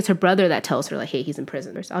then I think it's her brother that tells her, like, hey, he's in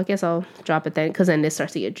prison. So I guess I'll drop it then, because then it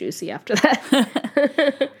starts to get juicy after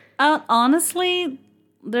that. Honestly,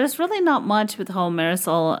 there's really not much with whole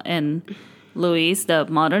Marisol and Luis, the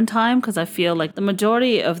modern time, because I feel like the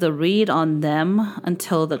majority of the read on them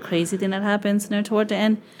until the crazy thing that happens near toward the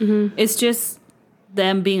end, it's just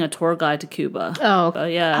them being a tour guide to Cuba. Oh,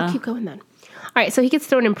 okay. Yeah. I'll keep going then. All right, so he gets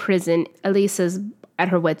thrown in prison. Elisa's at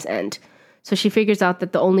her wit's end. So she figures out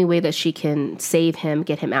that the only way that she can save him,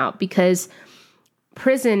 get him out, because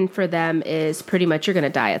prison for them is pretty much you're going to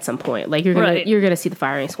die at some point. Like you're going to see the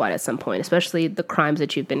firing squad at some point, especially the crimes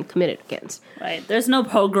that you've been committed against. Right. There's no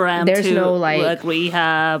program. There's no like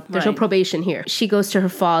rehab. There's no probation here. She goes to her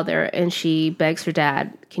father and she begs her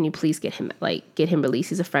dad, "Can you please get him released?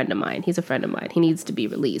 He's a friend of mine. He needs to be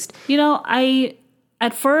released." You know,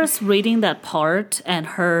 at first reading that part and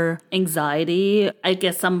her anxiety, I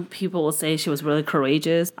guess some people will say she was really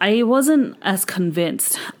courageous. I wasn't as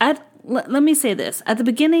convinced. Let me say this. At the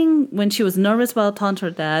beginning, when she was nervous about telling her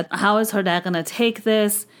dad, how is her dad going to take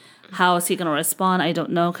this? How is he going to respond? I don't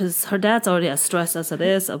know, because her dad's already as stressed as it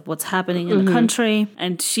is of what's happening in the country.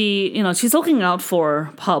 And she's looking out for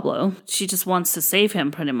Pablo. She just wants to save him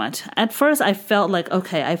pretty much. At first, I felt like,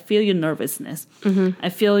 okay, I feel your nervousness. I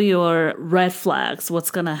feel your red flags, what's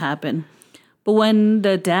going to happen. But when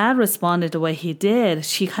the dad responded the way he did,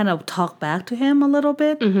 she kind of talked back to him a little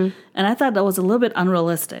bit. And I thought that was a little bit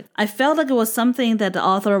unrealistic. I felt like it was something that the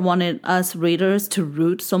author wanted us readers to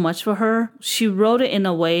root so much for her. She wrote it in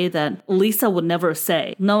a way that Lisa would never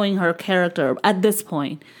say, knowing her character at this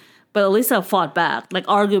point. But Lisa fought back, like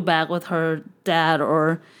argued back with her dad,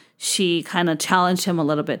 or she kind of challenged him a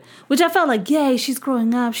little bit. Which I felt like, yay, she's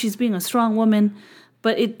growing up, she's being a strong woman.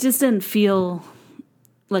 But it just didn't feel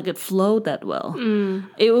like it flowed that well.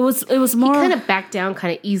 It was more... He kind of backed down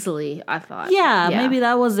kind of easily, I thought. Yeah, maybe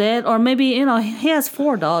that was it. Or maybe, he has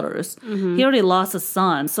 4 daughters. He already lost a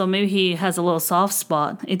son, so maybe he has a little soft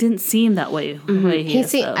spot. It didn't seem that way.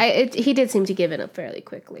 He did seem to give it up fairly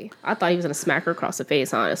quickly. I thought he was going to smack her across the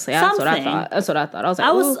face, honestly. That's what I thought. I was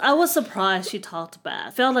like, I was surprised she talked back.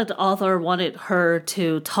 I felt like the author wanted her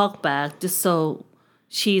to talk back just so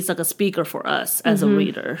she's like a speaker for us as a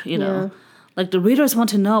reader, you know. Like, the readers want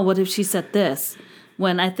to know, what if she said this?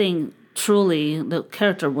 When I think truly the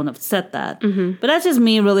character wouldn't have said that. Mm-hmm. But that's just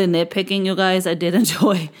me really nitpicking, you guys. I did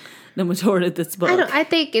enjoy the majority of this book. I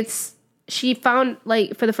think she found,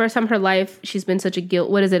 like, for the first time in her life, she's been such a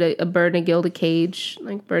a bird in a gilded cage,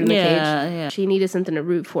 like bird in a cage. Yeah. She needed something to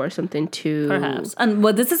root for, something to... Perhaps. And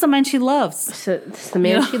this is a man she loves. So this is the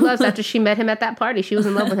man she loves. After she met him at that party, she was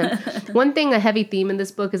in love with him. One thing, a heavy theme in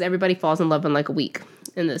this book is everybody falls in love in like a week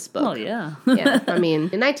in this book. Oh, yeah. Yeah, I mean,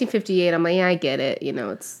 in 1958, I'm like, yeah, I get it. You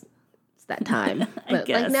know, it's that time. But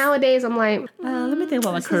like nowadays, I'm like, let me think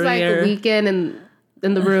about my career. It's like a weekend and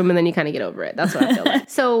in the room, and then you kind of get over it. That's what I feel like.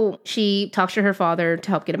 So she talks to her father to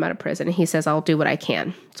help get him out of prison, and he says, I'll do what I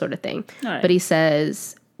can, sort of thing. Right. But he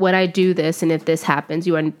says, when I do this, and if this happens,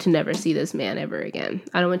 you are to never see this man ever again.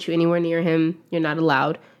 I don't want you anywhere near him. You're not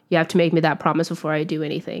allowed. You have to make me that promise before I do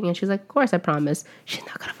anything. And she's like, of course I promise. She's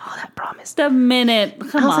not going to follow that promise. The minute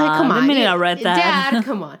I read that. Dad,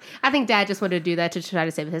 come on. I think Dad just wanted to do that to try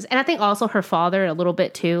to save his. And I think also her father a little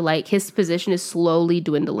bit too. Like his position is slowly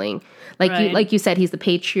dwindling. Like you said, he's the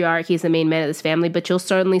patriarch. He's the main man of this family. But you'll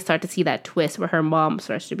certainly start to see that twist where her mom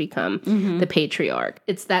starts to become the patriarch.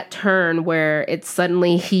 It's that turn where it's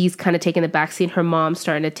suddenly he's kind of taking the backseat. Her mom's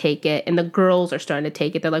starting to take it. And the girls are starting to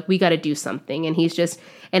take it. They're like, we got to do something. And he's just...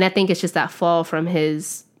 And I think it's just that fall from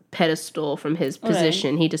his pedestal, from his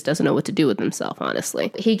position. Right. He just doesn't know what to do with himself, honestly.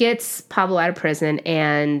 He gets Pablo out of prison,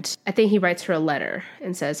 and I think he writes her a letter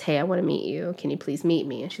and says, hey, I want to meet you. Can you please meet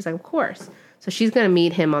me? And she's like, of course. So she's going to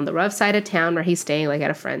meet him on the rough side of town where he's staying, like at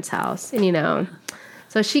a friend's house. And, you know...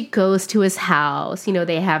 So she goes to his house. You know,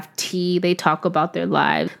 they have tea. They talk about their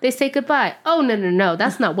lives. They say goodbye. Oh, no.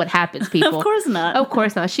 That's not what happens, people. Of course not. Of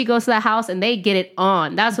course not. She goes to the house and they get it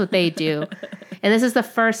on. That's what they do. And this is the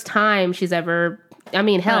first time she's ever... I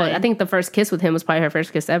mean, hell, right. I think the first kiss with him was probably her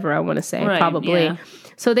first kiss ever, I want to say. Right, probably. Yeah.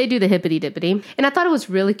 So they do the hippity-dippity. And I thought it was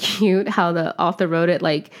really cute how the author wrote it,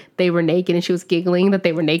 like they were naked and she was giggling that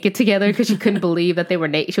they were naked together because she couldn't believe that they were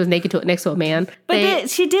naked. She was naked next to a man. But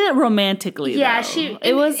she did it romantically, yeah, though.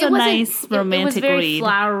 It was a nice romantic read. It was very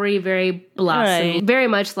flowery, very blossomy. Right. Very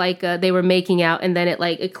much like they were making out and then it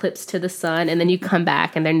like eclipsed to the sun and then you come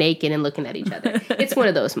back and they're naked and looking at each other. It's one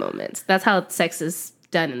of those moments. That's how sex is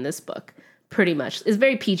done in this book. Pretty much. It's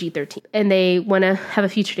very PG-13. And they want to have a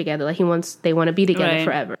future together. Like they want to be together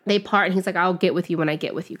forever. They part and he's like, I'll get with you when I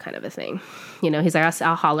get with you kind of a thing. You know, he's like,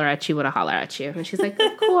 I'll holler at you when I holler at you. And she's like,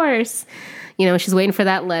 of course. You know, she's waiting for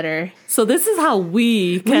that letter. So this is how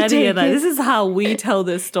this is how we tell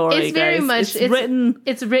this story, it's very guys. much,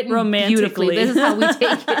 it's written beautifully. This is how we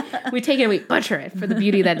take it. We take it and we butcher it for the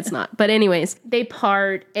beauty that it's not. But anyways, they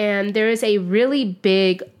part and there is a really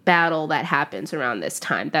big battle that happens around this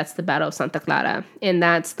time. That's the Battle of Santa Clara. And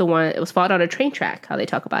that's the one, it was fought on a train track, how they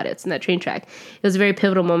talk about it. It's in that train track. It was a very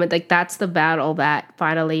pivotal moment. Like that's the battle that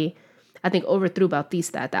finally, I think, overthrew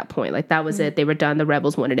Bautista at that point. Like that was it. They were done. The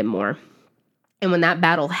rebels wanted it more. And when that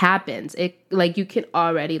battle happens, it like you can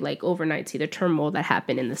already like overnight see the turmoil that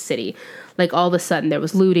happened in the city. Like all of a sudden there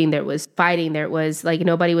was looting, there was fighting, there was like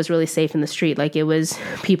nobody was really safe in the street. Like it was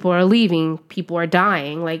people are leaving, people are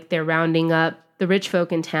dying, like they're rounding up the rich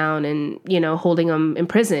folk in town and, you know, holding them in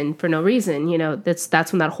prison for no reason. You know,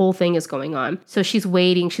 that's when that whole thing is going on. So she's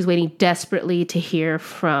waiting desperately to hear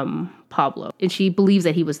from Pablo. And she believes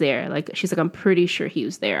that he was there. Like, she's like, I'm pretty sure he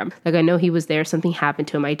was there. Like, I know he was there. Something happened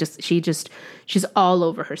to him. She's all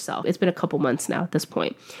over herself. It's been a couple months now at this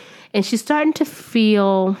point. And she's starting to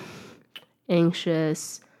feel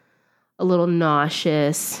anxious, a little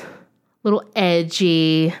nauseous, a little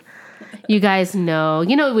edgy. You guys know,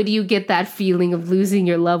 when you get that feeling of losing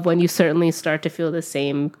your loved one, you certainly start to feel the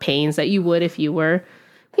same pains that you would if you were,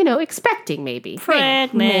 expecting maybe.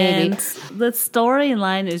 Pregnant. Maybe. The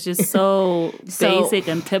storyline is just so basic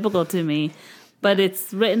and typical to me, but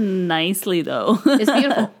it's written nicely though. It's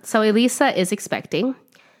beautiful. So Elisa is expecting.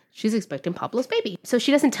 She's expecting Pablo's baby. So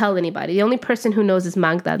she doesn't tell anybody. The only person who knows is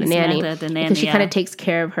Magda, the nanny. Because she kind of takes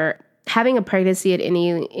care of her. Having a pregnancy at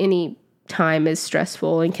any time is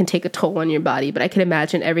stressful and can take a toll on your body, but I can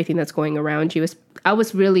imagine everything that's going around you.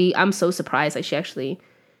 I'm so surprised that she actually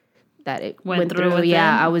that it went through.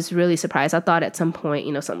 Yeah, I was really surprised. I thought at some point,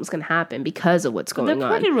 something was going to happen because of what's going on. They're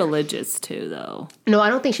pretty religious too, though. No, I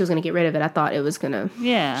don't think she was going to get rid of it. I thought it was going to.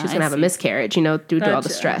 Yeah, she was going to have a miscarriage, due to all the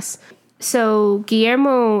stress. So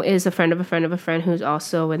Guillermo is a friend of a friend of a friend who's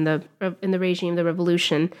also in the regime, the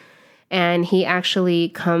revolution. And he actually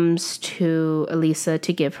comes to Elisa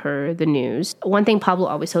to give her the news. One thing Pablo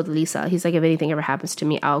always told Elisa, he's like, if anything ever happens to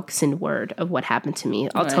me, I'll send word of what happened to me.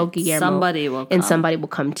 I'll tell Guillermo. Somebody will come. And somebody will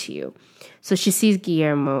come to you. So she sees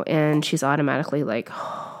Guillermo and she's automatically like,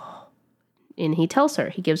 oh. And he tells her,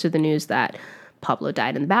 he gives her the news that Pablo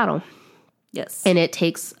died in the battle. Yes. And it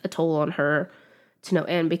takes a toll on her to no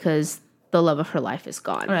end because the love of her life is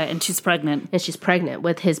gone. Right, and she's pregnant. And she's pregnant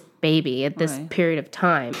with his baby at this period of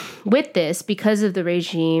time. With this, because of the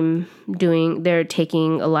regime they're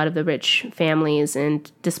taking a lot of the rich families and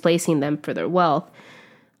displacing them for their wealth,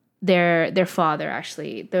 their father,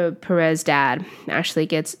 actually, the Perez dad, actually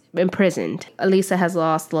gets imprisoned. Elisa has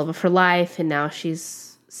lost the love of her life, and now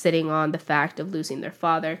she's sitting on the fact of losing their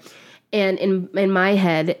father. And in my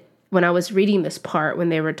head, when I was reading this part, when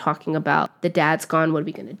they were talking about the dad's gone, what are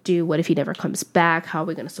we going to do? What if he never comes back? How are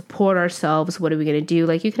we going to support ourselves? What are we going to do?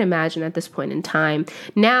 Like, you can imagine at this point in time,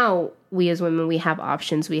 now we as women, we have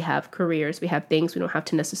options, we have careers, we have things. We don't have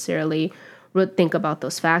to necessarily think about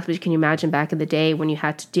those facts. But can you imagine back in the day when you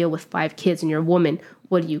had to deal with 5 kids and you're a woman,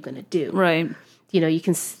 what are you going to do? Right. You know, you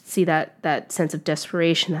can see that sense of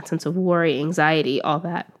desperation, that sense of worry, anxiety, all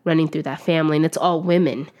that running through that family. And it's all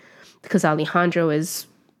women because Alejandro is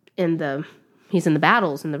he's in the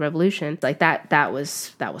battles in the revolution. Like that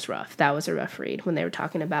was rough. That was a rough read when they were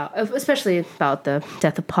talking about, especially about the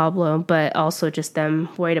death of Pablo, but also just them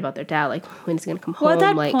worried about their dad. Like, when he's going to come home? Well, at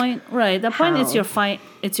that like, point, right. That point, how?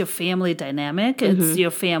 it's your family dynamic. It's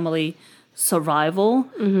your family survival.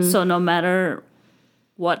 So no matter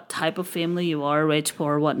what type of family you are, rich,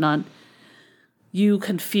 poor, whatnot, you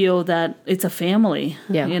can feel that it's a family.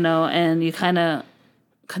 Yeah. You know, and you kind of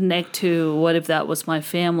connect to what if that was my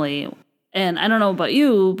family. And I don't know about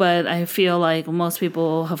you, but I feel like most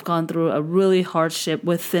people have gone through a really hardship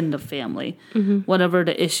within the family, whatever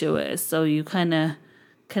the issue is. So you kind of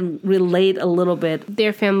can relate a little bit.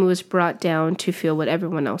 Their family was brought down to feel what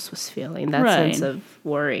everyone else was feeling, that sense of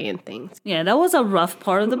worry and things. Yeah, that was a rough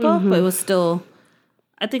part of the book, but it was still,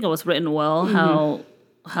 I think it was written well,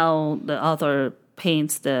 how the author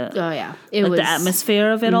paints the the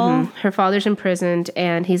atmosphere of it all. Her father's imprisoned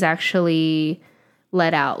and he's actually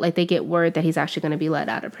let out. Like, they get word that he's actually going to be let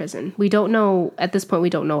out of prison. We don't know, at this point, we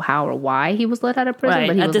don't know how or why he was let out of prison. Right,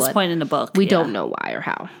 but he at was this point in the book. We don't know why or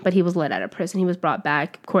how, but he was let out of prison. He was brought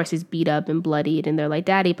back. Of course, he's beat up and bloodied, and they're like,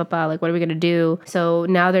 Daddy, Papa, like, what are we going to do? So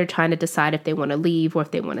now they're trying to decide if they want to leave or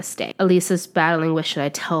if they want to stay. Elisa's battling with, should I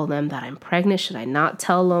tell them that I'm pregnant? Should I not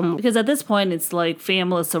tell them? Because at this point, it's like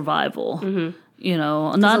family survival. You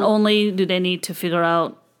know, not only do they need to figure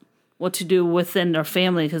out what to do within their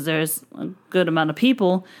family, because there's a good amount of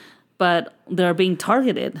people, but they're being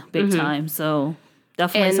targeted big time. So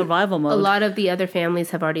definitely survival mode. A lot of the other families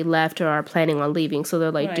have already left or are planning on leaving. So they're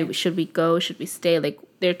like, should we go? Should we stay? Like,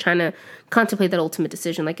 they're trying to contemplate that ultimate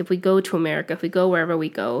decision. Like, if we go to America, if we go wherever we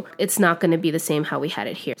go, it's not going to be the same how we had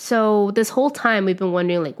it here. So this whole time we've been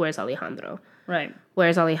wondering, like, where's Alejandro? Right.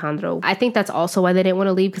 Where's Alejandro? I think that's also why they didn't want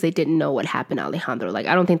to leave, because they didn't know what happened to Alejandro. Like,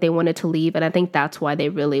 I don't think they wanted to leave, and I think that's why they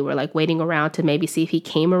really were, like, waiting around to maybe see if he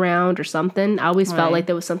came around or something. I always felt like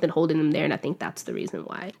there was something holding him there, and I think that's the reason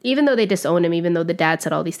why. Even though they disowned him, even though the dad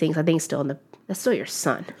said all these things, I think that's still your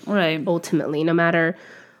son. Right. Ultimately, no matter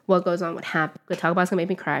what goes on, what happened. Good talk about it's gonna make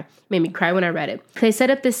me cry. Made me cry when I read it. They set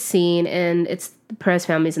up this scene, and it's the Perez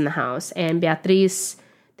family's in the house, and Beatriz,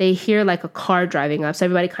 they hear like a car driving up. So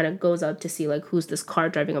everybody kind of goes up to see like, who's this car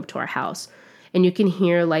driving up to our house? And you can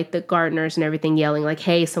hear like the gardeners and everything yelling like,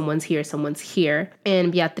 hey, someone's here, someone's here.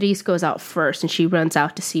 And Beatriz goes out first and she runs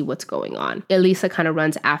out to see what's going on. Elisa kind of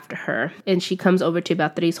runs after her and she comes over to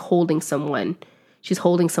Beatriz holding someone. She's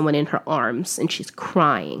holding someone in her arms and she's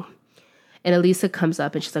crying. And Elisa comes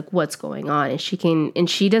up and she's like, what's going on? And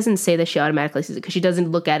she doesn't say that she automatically sees it because she doesn't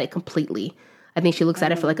look at it completely. I think she looks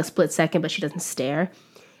at it for like a split second, but she doesn't stare.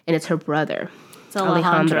 And it's her brother. It's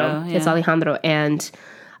Alejandro. It's Alejandro. And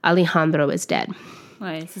Alejandro is dead.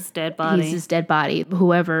 Right, it's his dead body. He's his dead body.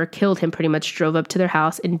 Whoever killed him pretty much drove up to their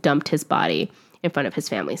house and dumped his body in front of his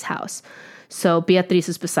family's house. So Beatriz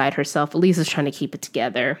is beside herself. Elisa's trying to keep it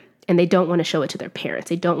together. And they don't want to show it to their parents.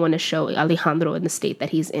 They don't want to show Alejandro in the state that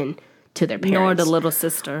he's in to their parents. Nor the little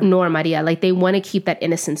sister. Nor Maria. Like, they want to keep that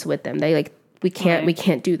innocence with them. They like, we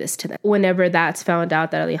can't do this to them. Whenever that's found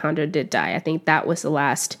out that Alejandro did die, I think that was the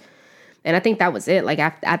last, and I think that was it. Like,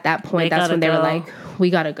 at that point, that's when they were like,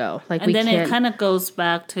 we gotta go. Like, and then it kind of goes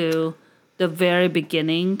back to the very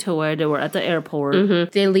beginning to where they were at the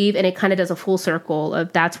airport. They leave, and it kind of does a full circle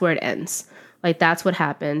of that's where it ends. Like, that's what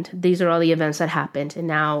happened. These are all the events that happened, and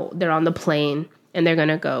now they're on the plane and they're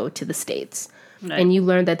gonna go to the States. Right. And you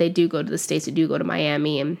learn that they do go to the States, they do go to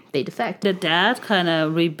Miami, and they defect. The dad kind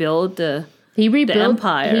of rebuilt the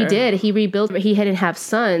empire. He did. He rebuilt. He didn't have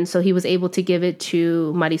sons, so he was able to give it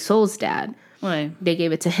to Marisol's dad. Right. They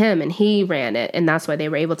gave it to him, and he ran it, and that's why they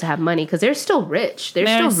were able to have money, because they're still rich.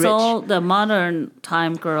 Marisol, the modern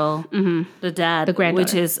time girl, the dad, the granddaughter,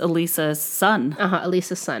 which is Elisa's son.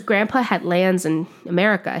 Elisa's son. Grandpa had lands in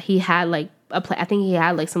America. He had like I think he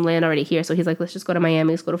had like some land already here. So he's like, let's just go to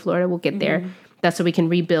Miami. Let's go to Florida. We'll get there. That's so we can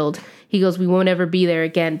rebuild. He goes, we won't ever be there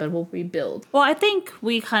again, but we'll rebuild. Well, I think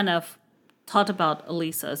we kind of talked about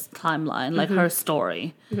Elisa's timeline, like her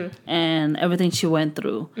story and everything she went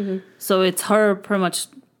through. So it's her pretty much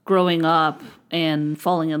growing up and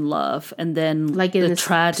falling in love, and then Like in the this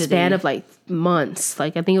tragedy span of like months.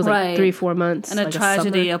 Like I think it was like Right. 3-4 months. and like the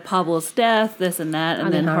tragedy summer. of Pablo's death, this and that,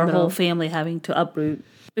 and then her Alejandro. whole family having to uproot.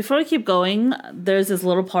 Before we keep going, there's this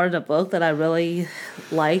little part of the book that I really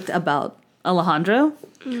liked about Alejandro.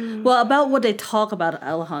 Well, about what they talk about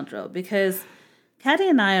Alejandro, because Caddy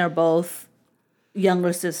and I are both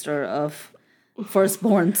younger sister of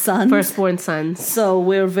firstborn sons. Firstborn sons. So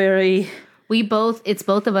we're very... It's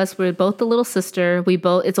both of us. We're both the little sister.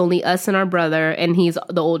 It's only us and our brother, and he's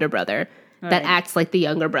the older brother that Right. acts like the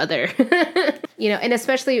younger brother. And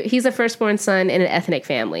especially he's a firstborn son in an ethnic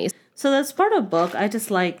family. So that's part of the book. I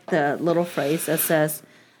just like the little phrase that says,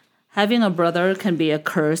 having a brother can be a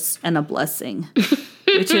curse and a blessing,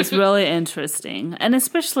 which is really interesting. And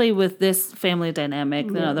especially with this family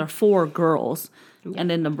dynamic, there are 4 girls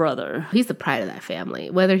and then the brother. He's the pride of that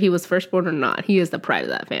family. Whether he was firstborn or not, he is the pride of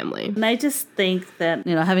that family. And I just think that,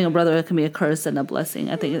 having a brother can be a curse and a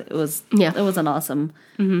blessing. I think it was an awesome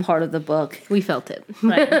part of the book. We felt it.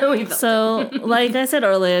 Right. We felt So, like I said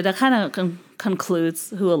earlier, that kind of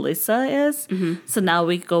concludes who Elisa is. So now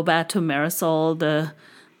we go back to Marisol, the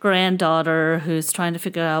granddaughter who's trying to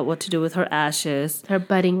figure out what to do with her ashes. her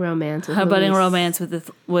budding romance. With Her budding Luis. romance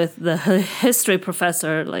with the history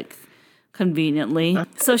professor, like conveniently.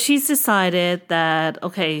 So she's decided that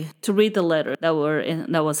to read the letter that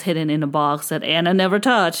was hidden in a box that Anna never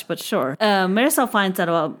touched, but sure. Marisol finds out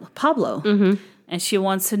about Pablo. And she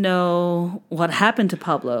wants to know what happened to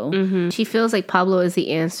Pablo. She feels like Pablo is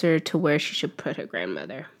the answer to where she should put her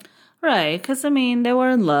grandmother. Right, because, they were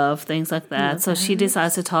in love, things like that. So she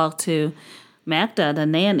decides to talk to Magda, the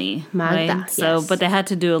nanny. Magda, right? So, yes. but they had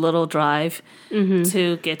to do a little drive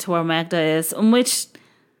to get to where Magda is, in which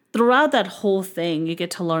throughout that whole thing, you get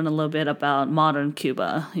to learn a little bit about modern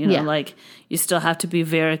Cuba. Like you still have to be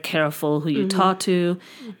very careful who you talk to.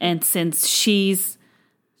 And since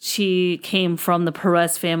she came from the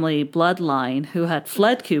Perez family bloodline who had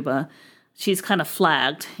fled Cuba, she's kind of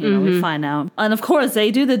flagged, we find out. And of course, they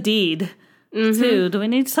do the deed, too. Do we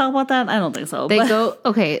need to talk about that? I don't think so. They go,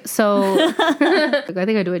 okay, so I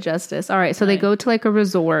think I do it justice. All right, so they go to like a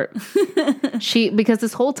resort. Because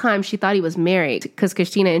this whole time she thought he was married because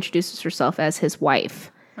Christina introduces herself as his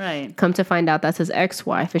wife. Right. Come to find out that's his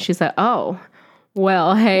ex-wife. And she's like, oh,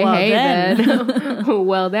 well, hey then.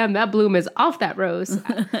 well, then that bloom is off that rose.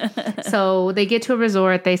 So they get to a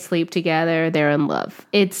resort, they sleep together, they're in love.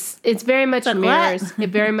 It's very much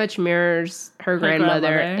mirrors her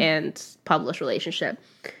grandmother and Pablo's relationship,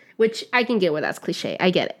 which I can get where that's cliche. I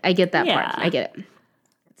get it. I get that part. I get it.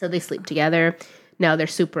 So they sleep together. Now they're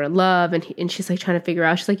super in love, and she's like trying to figure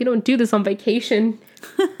out. She's like, you don't do this on vacation,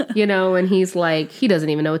 And he's like, he doesn't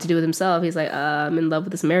even know what to do with himself. He's like, I'm in love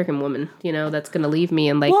with this American woman, that's gonna leave me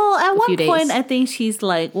in like at a few one point, days. I think she's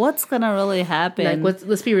like, what's gonna really happen? Like,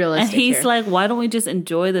 let's be realistic. and he's here. like, why don't we just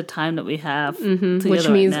enjoy the time that we have? Which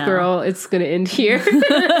means, right now? girl, it's gonna end here.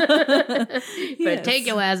 But take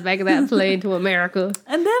your ass back in that plane to America.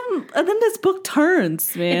 And then this book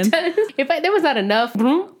turns, man. There was not enough.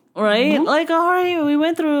 Right? Like, all right, we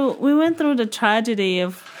went through the tragedy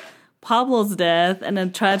of Pablo's death and the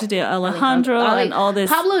tragedy of Alejandro and all this.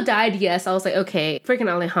 Pablo died, yes. I was like, okay.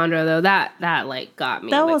 Freaking Alejandro, though, that like got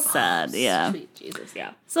me. That I'm was like, sad, yeah. Sweet Jesus,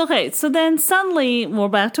 yeah. So, so then suddenly we're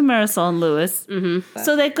back to Marisol and Luis.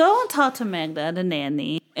 So they go and talk to Magda, the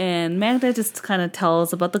nanny, and Magda just kind of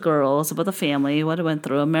tells about the girls, about the family, what it went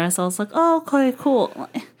through. And Marisol's like, oh, okay, cool.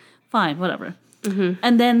 Fine, whatever.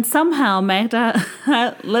 And then somehow Magda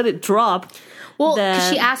let it drop. Well, because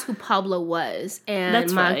she asked who Pablo was, and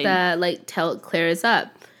That's Magda clears up,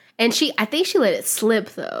 and I think she let it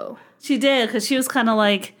slip though. She did, because she was kind of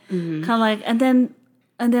like, and then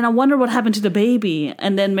I wonder what happened to the baby.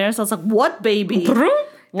 And then Marisol's like, what baby? That's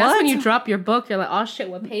What? when you drop your book. You're like, oh shit,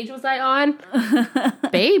 what page was I on?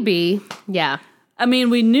 Baby, yeah. I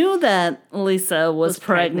mean, we knew that Lisa was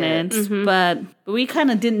pregnant, but we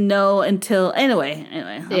kind of didn't know until anyway.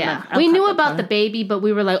 We knew about the baby, but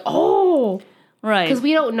we were like, oh, right, because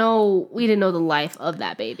we didn't know the life of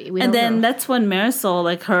that baby. And then that's when Marisol,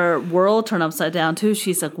 like, her world turned upside down too.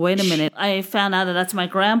 She's like, wait a minute, I found out that that's my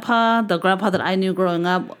grandpa. The grandpa that I knew growing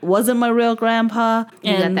up wasn't my real grandpa.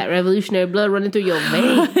 You got that revolutionary blood running through your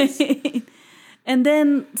veins. And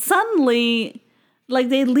then suddenly, like,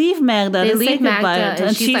 they leave Magda. They to say leave goodbye, Magda,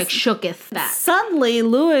 and she's like shooketh that. Suddenly,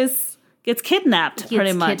 Luis gets kidnapped,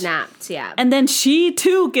 pretty much. Kidnapped, yeah. And then she,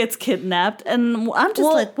 too, gets kidnapped. And I'm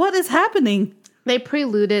just like, what is happening? They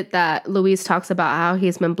preluded that Luis talks about how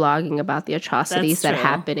he's been blogging about the atrocities that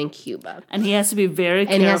happen in Cuba. And he has to be very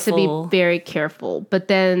careful. And he has to be very careful. But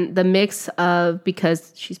then the mix of,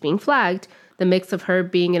 because she's being flagged, the mix of her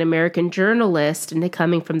being an American journalist and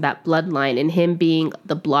coming from that bloodline and him being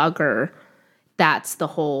the blogger, that's the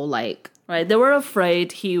whole, like... Right. They were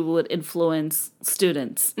afraid he would influence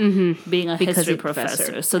students being a history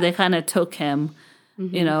professor. So they kind of took him...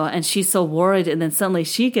 You know, and she's so worried, and then suddenly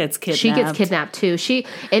she gets kidnapped. She gets kidnapped too.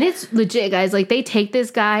 And it's legit, guys. Like, they take this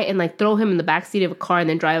guy and like throw him in the backseat of a car and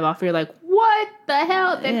then drive off. And you're like, what the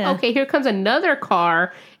hell? Then okay, here comes another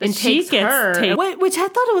car and takes her. Which I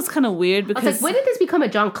thought it was kind of weird because I was like, when did this become a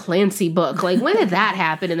John Clancy book? Like, when did that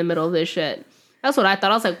happen in the middle of this shit? That's what I thought.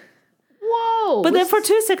 I was like, whoa. But then for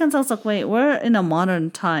 2 seconds, I was like, wait, we're in a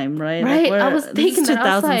modern time, right? Right. Like, I was thinking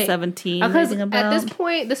that. 2017. Because at this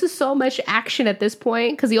point, this is so much action at this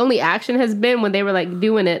point. Because the only action has been when they were like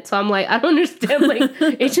doing it. So I'm like, I don't understand. Like,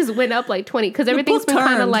 it just went up like 20. Because everything's been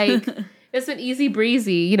kind of like, it's been easy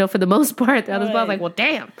breezy, you know, for the most part. I was like, well,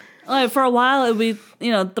 damn. Like, for a while, it would,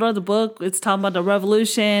 you know, throughout the book, it's talking about the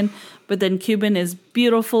revolution. But then Cuban is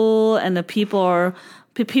beautiful and the people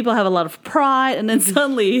have a lot of pride, and then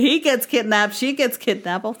suddenly he gets kidnapped, she gets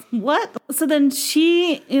kidnapped. What? So then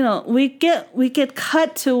she, you know, we get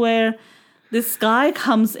cut to where this guy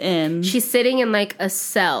comes in. She's sitting in like a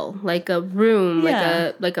cell, like a room,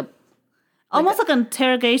 almost like an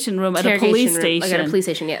interrogation room at a police station. Like at a police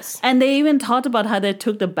station, yes. And they even talked about how they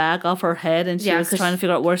took the bag off her head, and she was trying to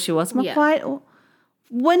figure out where she was. I'm like, why?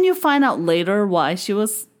 When you find out later why she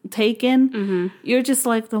was taken, you're just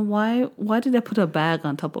like, then why did they put a bag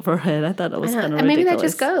on top of her head? I thought it was kind of ridiculous. Maybe that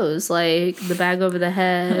just goes like the bag over the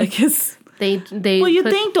head. I guess they well, you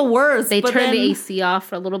think the worst. They turn the AC off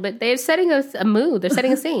for a little bit. They're setting a mood. They're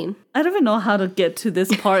setting a scene. I don't even know how to get to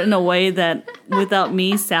this part in a way that without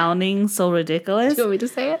me sounding so ridiculous. Do you want me to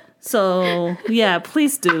say it? So yeah,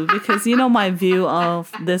 please do, because you know my view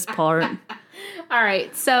of this part. All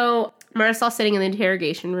right, so Marisol's sitting in the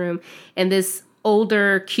interrogation room, and this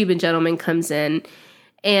older Cuban gentleman comes in,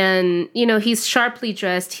 and, you know, he's sharply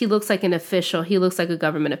dressed. He looks like an official. He looks like a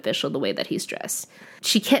government official the way that he's dressed.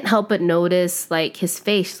 She can't help but notice, like, his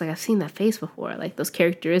face. She's like, I've seen that face before. Like, those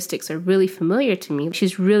characteristics are really familiar to me.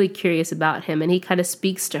 She's really curious about him, and he kind of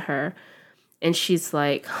speaks to her, and she's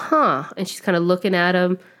like, huh. And she's kind of looking at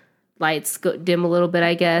him. Lights go dim a little bit,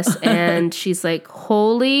 I guess. And she's like,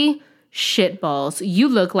 holy shitballs, you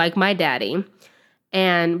look like my daddy.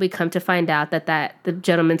 And we come to find out that the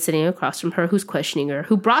gentleman sitting across from her, who's questioning her,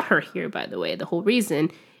 who brought her here, by the way, the whole reason,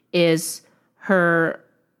 is her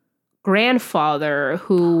grandfather,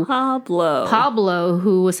 Pablo,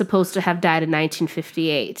 who was supposed to have died in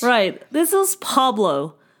 1958. Right. This is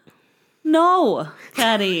Pablo. No,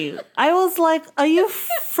 Patty. I was like, are you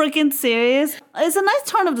freaking serious? It's a nice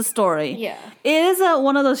turn of the story. Yeah. It is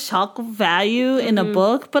one of those shock value in a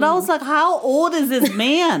book, but I was like, how old is this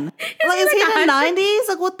man? Like, is he in the 90s?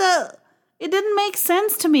 Like, what the... It didn't make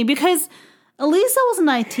sense to me, because Elisa was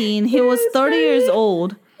 19. He was 30 years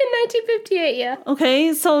old. In 1958, yeah.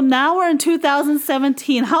 Okay, so now we're in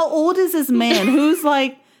 2017. How old is this man who's,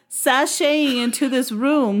 like, sashaying into this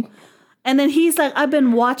room? And then he's like, I've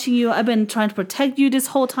been watching you. I've been trying to protect you this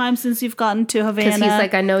whole time since you've gotten to Havana. Because he's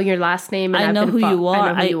like, I know your last name. And I know who you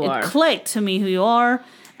are. It clicked to me who you are.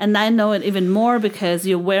 And I know it even more because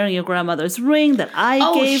you're wearing your grandmother's ring that I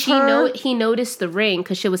gave her. He noticed the ring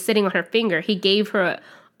because she was sitting on her finger. He gave her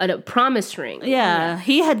a promise ring. Yeah,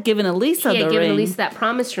 he had given Elisa the ring. He had given Elisa that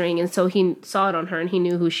promise ring, and so he saw it on her, and he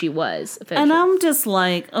knew who she was. And I'm just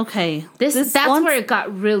like, okay. That's where it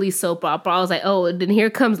got really soap opera. I was like, oh, then here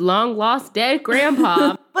comes long lost dead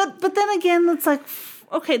grandpa. But then again, it's like,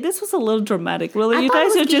 okay, this was a little dramatic, really. You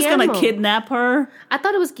guys are just going to kidnap her? I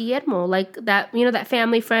thought it was Guillermo, like that, you know, that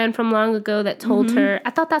family friend from long ago that told her. I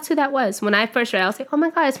thought that's who that was. When I first read it, I was like, oh my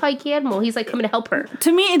God, it's probably Guillermo. He's like coming to help her.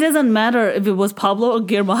 To me, it doesn't matter if it was Pablo or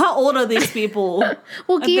Guillermo. How old are these people?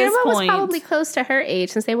 Well, Guillermo was probably close to her age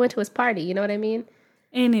since they went to his party. You know what I mean?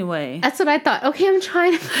 Anyway. That's what I thought. Okay, I'm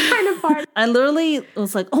trying to party. I literally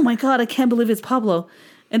was like, oh my God, I can't believe it's Pablo.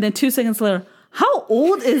 And then 2 seconds later, how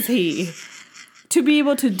old is he to be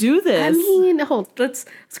able to do this? I mean, let's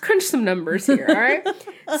crunch some numbers here, all right?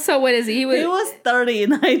 So what is he? He was 30 in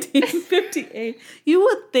 1958. You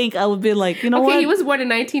would think I would be like, you know what? Okay, he was born in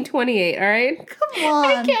 1928, all right? Come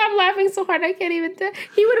on. I'm laughing so hard I can't even tell.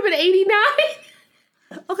 He would have been 89.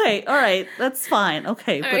 Okay, all right. That's fine.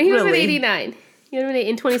 Okay, but he would have really. been 89.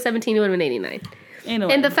 In 2017, he would have been 89.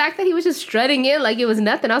 Anyway. And the fact that he was just strutting in like it was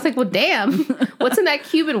nothing, I was like, well, damn, what's in that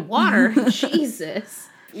Cuban water? Jesus.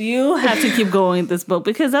 You have to keep going with this book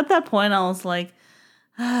because at that point I was like,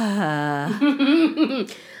 ah.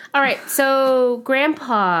 All right, so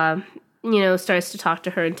Grandpa, starts to talk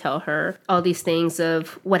to her and tell her all these things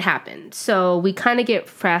of what happened. So we kind of get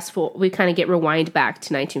rewind back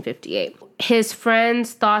to 1958. His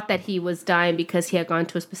friends thought that he was dying because he had gone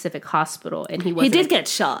to a specific hospital and he wasn't. He did get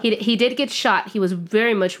shot. He did get shot. He was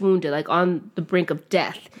very much wounded, like on the brink of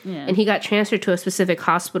death. Yeah. And he got transferred to a specific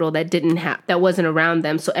hospital that wasn't around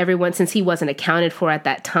them. So everyone, since he wasn't accounted for at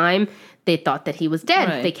that time, they thought that he was dead.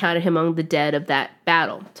 Right. They counted him among the dead of that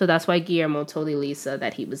battle. So that's why Guillermo told Elisa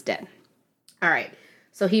that he was dead. All right.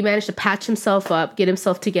 So he managed to patch himself up, get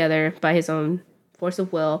himself together by his own force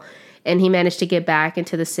of will. And he managed to get back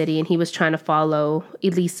into the city and he was trying to follow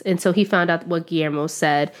Elisa. And so he found out what Guillermo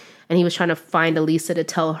said and he was trying to find Elisa to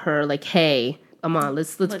tell her like, hey, come on,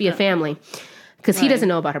 let's be a family. Because he doesn't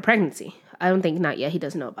know about her pregnancy. I don't think not yet. He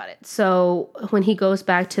doesn't know about it. So when he goes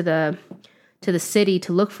back to the city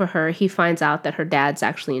to look for her, he finds out that her dad's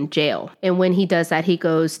actually in jail. And when he does that, he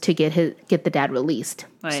goes to get the dad released.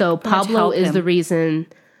 Right. So Pablo is the reason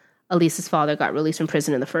Elisa's father got released from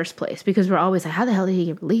prison in the first place. Because we're always like, how the hell did he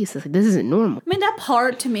get released? It's like, this isn't normal. I mean, that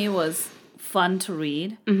part to me was fun to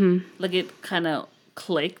read. Mm-hmm. Like it kind of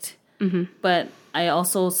clicked. Mm-hmm. But I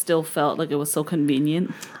also still felt like it was so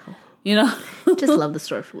convenient. Just love the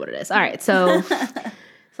story for what it is. All right, so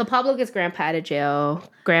Pablo gets Grandpa out of jail.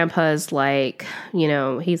 Grandpa's like,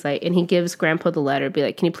 he's like, and he gives Grandpa the letter, be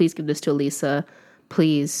like, can you please give this to Elisa?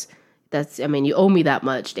 Please. You owe me that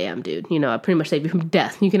much, damn, dude. I pretty much saved you from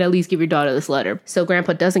death. You can at least give your daughter this letter. So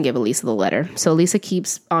Grandpa doesn't give Elisa the letter. So Elisa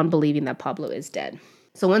keeps on believing that Pablo is dead.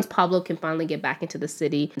 So once Pablo can finally get back into the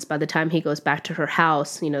city, by the time he goes back to her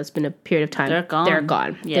house, it's been a period of time. They're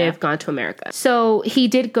gone. Yeah. They've gone to America. So he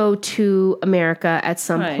did go to America at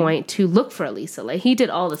some point to look for Elisa. Like he did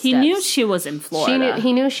all the steps. He knew she was in Florida.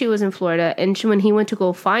 He knew she was in Florida. And when he went to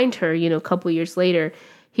go find her, a couple years later,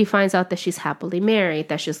 he finds out that she's happily married,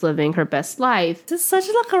 that she's living her best life. It's such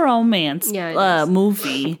like a romance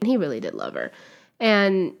movie. He really did love her.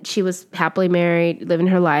 And she was happily married, living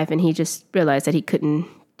her life, and he just realized that he couldn't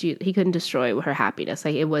destroy her happiness.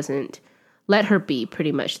 Like it wasn't, let her be,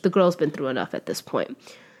 pretty much. The girl's been through enough at this point.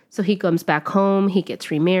 So he comes back home, he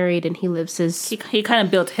gets remarried, and he lives He kind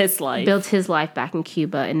of built his life back in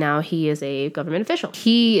Cuba, and now he is a government official.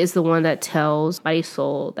 He is the one that tells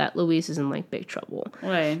Marisol that Luis is in like big trouble.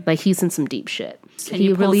 Right. Like he's in some deep shit. Can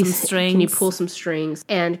you pull some strings?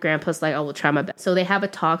 And Grandpa's like, I will try my best. So they have a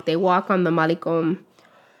talk. They walk on the Malecon,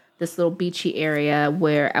 this little beachy area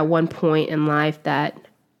where at one point in life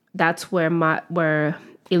that's where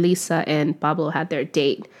Elisa and Pablo had their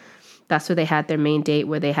date. That's where they had their main date,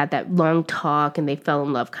 where they had that long talk and they fell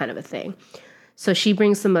in love kind of a thing. So she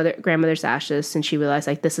brings grandmother's ashes and she realized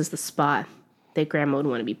like this is the spot that grandma would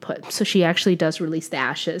want to be put. So she actually does release the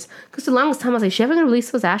ashes. Because the longest time I was like, is she ever going to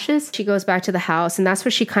release those ashes? She goes back to the house and that's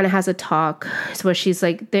where she kind of has a talk. It's where she's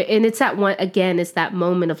like, and it's that one, again, it's that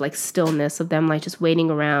moment of like stillness of them like just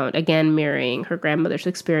waiting around, again, mirroring her grandmother's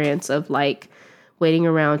experience of like, waiting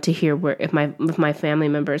around to hear if my family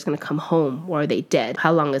member is going to come home or are they dead?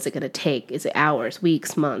 How long is it going to take? Is it hours,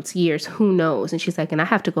 weeks, months, years? Who knows? And she's like, and I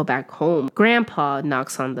have to go back home. Grandpa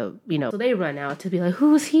knocks on the, so they run out to be like,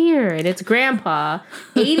 who's here? And it's Grandpa,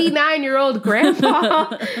 89-year-old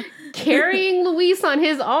Grandpa, carrying Luis on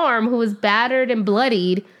his arm, who is battered and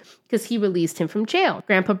bloodied because he released him from jail.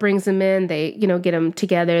 Grandpa brings him in. They, get him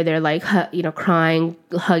together. They're like, crying,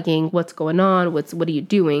 hugging. What's going on? What are you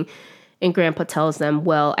doing? And Grandpa tells them,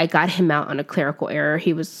 well, I got him out on a clerical error.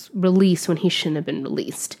 He was released when he shouldn't have been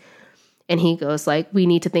released. And he goes like, we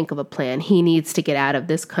need to think of a plan. He needs to get out of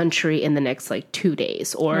this country in the next 2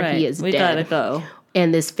 days or he is dead. We gotta go.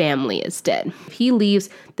 And this family is dead. If he leaves,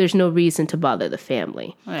 there's no reason to bother the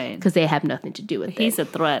family. Right. Because they have nothing to do with it. He's a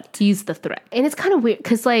threat. He's the threat. And it's kind of weird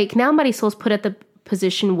because now Marisol's put at the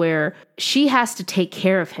position where she has to take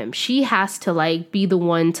care of him. She has to be the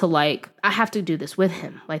one to I have to do this with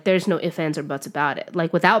him. There's no ifs, ands, or buts about it.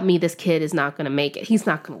 Without me, this kid is not going to make it. He's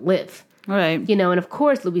not going to live. Right. And of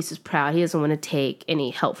course, Luis is proud. He doesn't want to take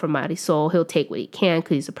any help from Marisol. He'll take what he can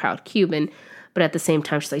because he's a proud Cuban. But at the same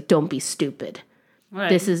time, she's like, don't be stupid. Right.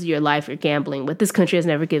 This is your life you're gambling with. This country has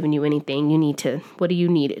never given you anything. What do you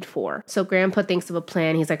need it for? So Grandpa thinks of a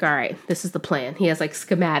plan. He's like, all right, this is the plan. He has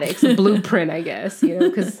schematics, a blueprint, I guess,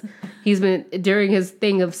 because he's been, during his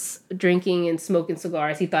thing of drinking and smoking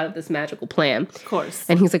cigars, he thought of this magical plan. Of course.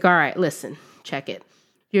 And he's like, all right, listen, check it.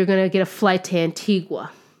 You're going to get a flight to Antigua.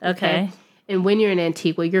 Okay. And when you're in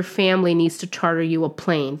Antigua, your family needs to charter you a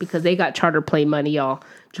plane because they got charter plane money, y'all.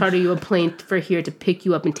 Charter you a plane for here to pick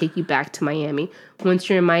you up and take you back to Miami. Once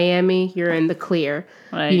you're in Miami, you're in the clear.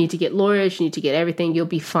 Right. You need to get lawyers. You need to get everything. You'll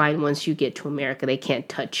be fine once you get to America. They can't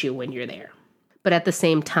touch you when you're there. But at the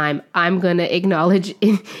same time, I'm going to acknowledge,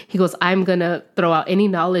 he goes, I'm going to throw out any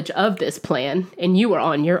knowledge of this plan, and you are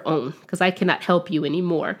on your own because I cannot help you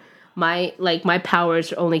anymore. My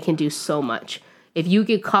powers only can do so much. If you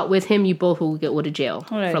get caught with him, you both will go to jail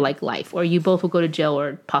for like life, or you both will go to jail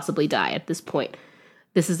or possibly die at this point.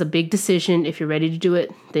 This is a big decision. If you're ready to do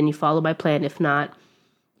it, then you follow my plan. If not,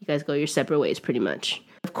 you guys go your separate ways pretty much.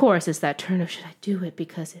 Of course, it's that turn of, should I do it?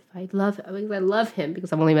 Because if I love him,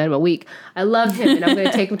 because I've only met him a week, I love him, and I'm going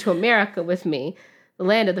to take him to America with me, the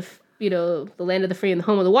land of the free and the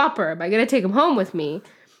home of the Whopper. Am I going to take him home with me?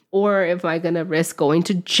 Or am I going to risk going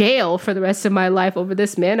to jail for the rest of my life over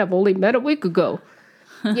this man I've only met a week ago?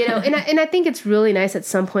 And I think it's really nice at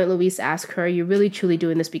some point Luis asked her, are you really truly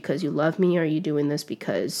doing this because you love me? Or are you doing this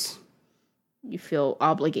because you feel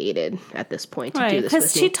obligated at this point to do this with me?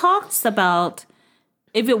 Because she talks about,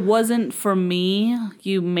 if it wasn't for me,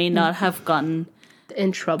 you may not have gotten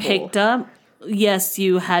in trouble, picked up. Yes,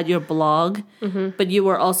 you had your blog, but you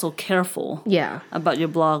were also careful about your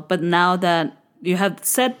blog. But now that you have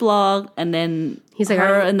said blog, and then he's like,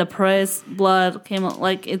 her and the press blood came out,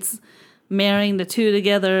 like it's marrying the two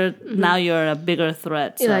together. Now you're a bigger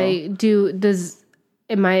threat. So. Like, do this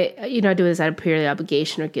out of purely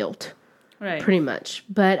obligation or guilt? Right. Pretty much.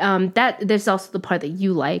 But that there's also the part that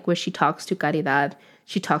you like where she talks to Caridad.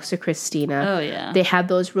 She talks to Christina. Oh, yeah. They have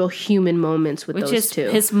those real human moments with those two.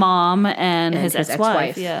 His mom and his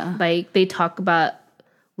ex-wife. Yeah. Like, they talk about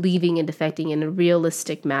leaving and defecting in a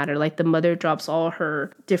realistic matter. Like, the mother drops all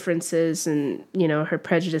her differences and, her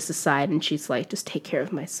prejudice aside, and she's like, just take care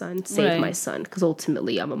of my son. Save my son. Because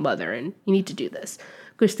ultimately, I'm a mother, and you need to do this.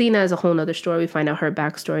 Christina is a whole nother story. We find out her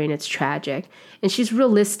backstory, and it's tragic. And she's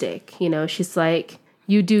realistic. She's like,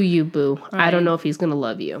 you do you, boo. Right. I don't know if he's going to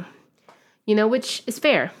love you. Which is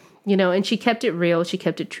fair, and she kept it real. She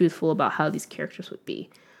kept it truthful about how these characters would be.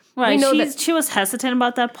 Right. She was hesitant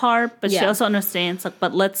about that part, but she also understands, like,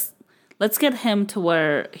 but let's get him to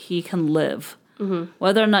where he can live. Mm-hmm.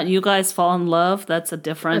 Whether or not you guys fall in love, that's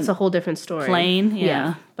a whole different story. Plane.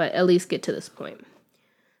 Yeah. But at least get to this point.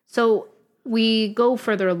 So we go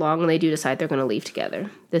further along, and they do decide they're going to leave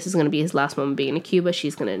together. This is going to be his last moment being in Cuba.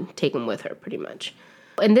 She's going to take him with her, pretty much.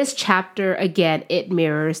 In this chapter, again, it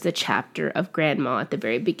mirrors the chapter of Grandma at the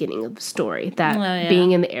very beginning of the story. That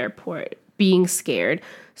being in the airport, being scared,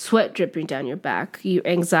 sweat dripping down your back, your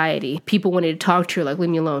anxiety, people wanting to talk to her, like, leave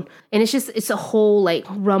me alone. And it's a whole, like,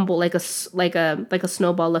 rumble, like a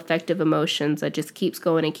snowball effect of emotions that just keeps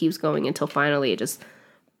going until finally it just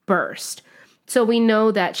burst. So we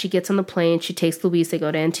know that she gets on the plane, she takes Luis, they go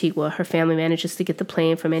to Antigua. Her family manages to get the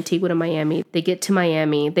plane from Antigua to Miami. They get to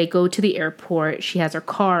Miami, they go to the airport. She has her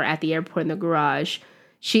car at the airport in the garage.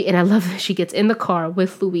 And I love that she gets in the car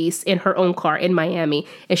with Luis in her own car in Miami,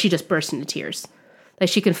 and she just bursts into tears. Like,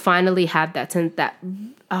 she can finally have that sense that,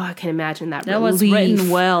 I can imagine that relief. Was written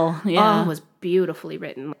well. Yeah. Oh, it was beautifully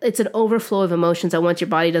written. It's an overflow of emotions that once your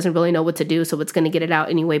body doesn't really know what to do, so it's going to get it out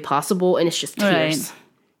any way possible, and it's just tears. Right.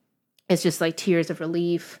 It's just like tears of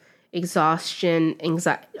relief, exhaustion,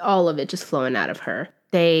 anxiety, all of it just flowing out of her.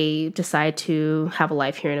 They decide to have a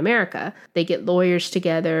life here in America. They get lawyers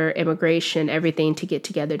together, immigration, everything to get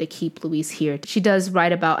together to keep Luis here. She does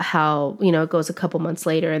write about how, it goes a couple months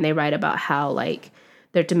later, and they write about how, like,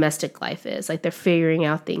 their domestic life is. Like, they're figuring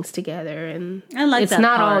out things together. And I like it's that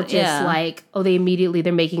not part, all just like,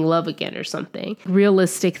 they're making love again or something.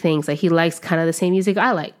 Realistic things. Like, he likes kind of the same music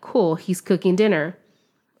I like. Cool. He's cooking dinner.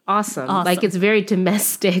 Awesome. Like, it's very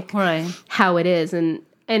domestic, how it is. And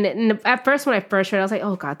at first, when I first read it, I was like,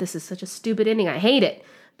 oh God, this is such a stupid ending. I hate it.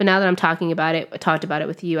 But now that I'm talked about it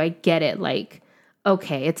with you, I get it. Like,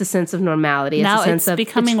 okay, it's a sense of normality. It's now a sense it's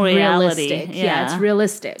becoming reality. Realistic. Yeah, it's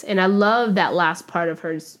realistic. And I love that last part of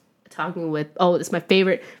hers talking with, it's my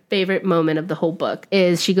favorite moment of the whole book,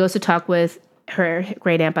 is she goes to talk with her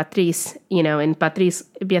great aunt Patrice, and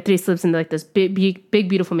Beatriz lives in like this big,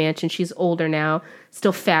 beautiful mansion. She's older now,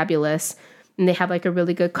 still fabulous. And they have like a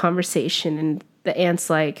really good conversation. And the aunt's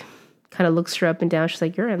like, kind of looks her up and down. She's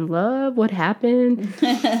like, you're in love? What happened?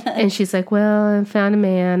 And she's like, well, I found a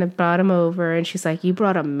man. I brought him over. And she's like, you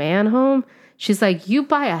brought a man home? She's like, you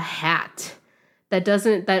buy a hat that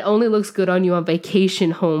only looks good on you on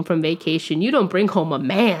vacation, home from vacation. You don't bring home a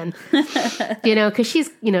man, because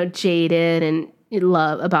she's, jaded and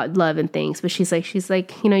about love and things. But she's like,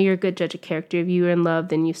 you're a good judge of character. If you are in love,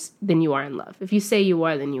 then you are in love. If you say you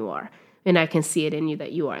are, then you are. and I can see it in you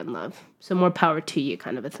that you are in love. So more power to you,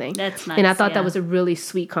 kind of a thing. That's nice. And I thought that was a really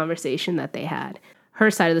sweet conversation that they had.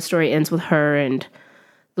 Her side of the story ends with her and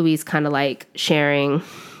Louise kind of like sharing.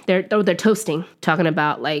 They're toasting, talking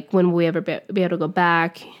about like when will we ever be able to go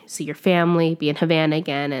back, see your family, be in Havana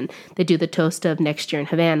again, and they do the toast of next year in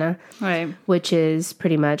Havana, right? Which is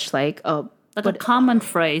pretty much like a common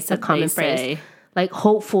phrase. Say. Like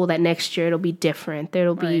hopeful that next year it'll be different.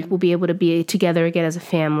 We'll be able to be together again as a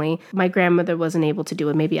family. My grandmother wasn't able to do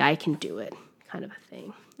it. Maybe I can do it, kind of a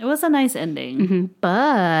thing. It was a nice ending. Mm-hmm.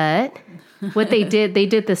 But what they did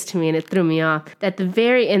this to me and it threw me off. At the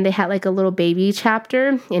very end, they had like a little baby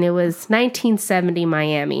chapter and it was 1970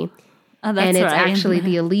 Miami. Oh, that's and it's right. actually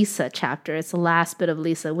the Elisa chapter. It's the last bit of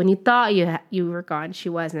Elisa. When you thought you were gone, she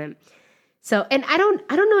wasn't. So, and I don't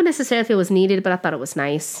know necessarily if it was needed, but I thought it was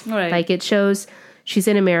nice. Right. Like it shows she's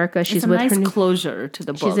in America. She's with nice her closure to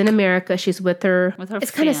the book. She's in America. She's with her. It's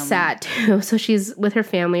kind of sad too. So she's with her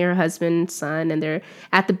family, her husband, son, and they're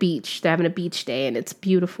at the beach. They're having a beach day, and it's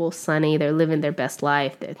beautiful, sunny. They're living their best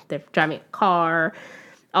life. They're driving a car,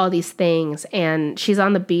 all these things. And she's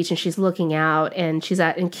on the beach and she's looking out, and she's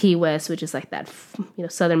in Key West, which is like that,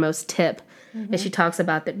 southernmost tip. Mm-hmm. And she talks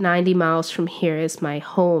about that 90 miles from here is my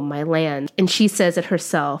home, my land. And she says it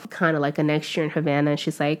herself, kind of like a next year in Havana. And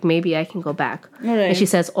she's like, maybe I can go back. Right. And she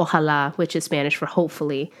says, ojalá, which is Spanish for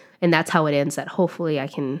hopefully. And that's how it ends, that hopefully I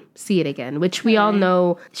can see it again, which we all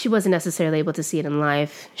know she wasn't necessarily able to see it in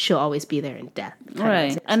life. She'll always be there in death.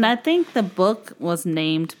 Right. And I think the book was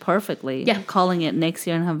named perfectly. Yeah. Calling it Next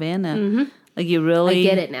Year in Havana. Mm-hmm. Like you really... I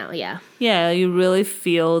get it now, yeah. Yeah, you really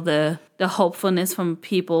feel the hopefulness from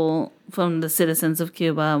people, from the citizens of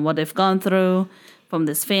Cuba and what they've gone through, from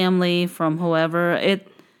this family, from whoever.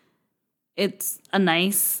 It's a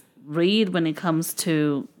nice read when it comes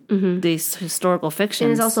to these historical fictions. And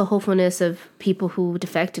there's also hopefulness of people who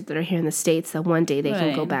defected that are here in the States that one day they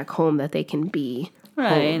can go back home, that they can be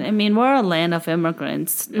right. Home. I mean, we're a land of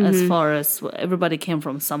immigrants as far as everybody came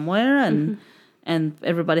from somewhere and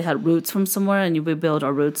everybody had roots from somewhere, and we build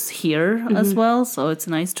our roots here as well. So it's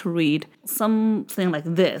nice to read something like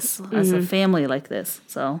this as a family like this.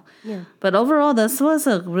 So, but overall, this was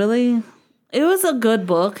it was a good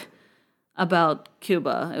book about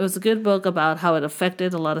Cuba. It was a good book about how it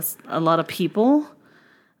affected a lot of people.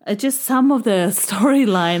 It just some of the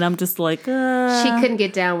storyline, I'm just like, she couldn't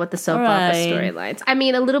get down with the soap opera storylines. I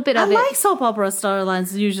mean, a little bit of I like soap opera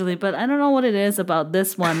storylines usually, but I don't know what it is about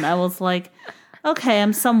this one. I was like, okay,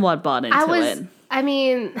 I'm somewhat bought into it. I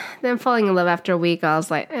mean, then falling in love after a week, I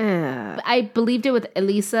was like, I believed it with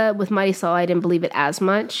Elisa. With Marisol, I didn't believe it as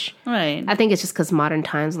much. Right. I think it's just because modern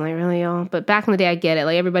times, like, really, y'all. But back in the day, I get it.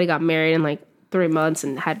 Like, everybody got married in, like, 3 months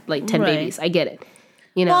and had, like, 10 babies. I get it.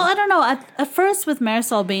 You know? Well, I don't know. At first, with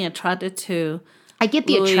Marisol being attracted to I get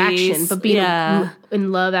the Louise, attraction, but being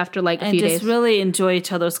in love after, like, a few days. And just really enjoy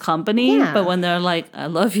each other's company. Yeah. But when they're like, I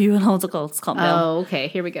love you, and I was like, oh, let's calm down. Oh, okay,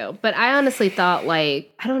 here we go. But I honestly thought,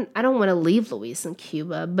 like, I don't want to leave Louise in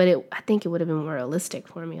Cuba, but I think it would have been more realistic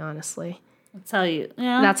for me, honestly. That's how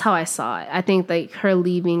that's how I saw it. I think, like, her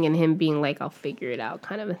leaving and him being like, I'll figure it out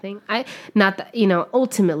kind of a thing. Not that,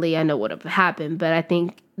 ultimately I know what would have happened, but I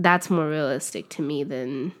think that's more realistic to me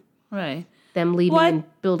than them leaving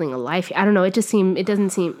and building a life. I don't know. It doesn't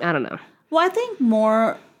seem, I don't know. Well, I think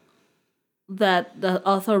more that the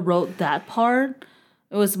author wrote that part.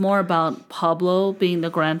 It was more about Pablo being the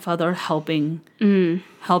grandfather helping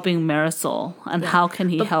Marisol, and how can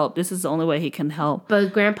he help? This is the only way he can help.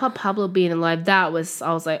 But Grandpa Pablo being alive, I was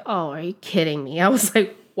like, oh, are you kidding me? I was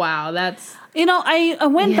like, wow, that's... I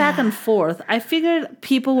went back and forth. I figured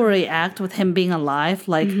people would react with him being alive,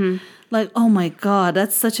 like, oh my God,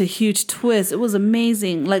 that's such a huge twist. It was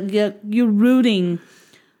amazing. Like, you're rooting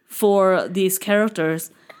for these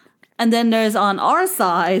characters. And then there's on our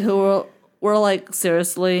side who we're like,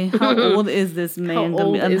 seriously, how old is this man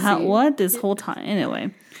going to be? And what this whole time?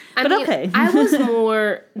 Anyway. Okay. I was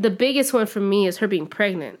more, the biggest one for me is her being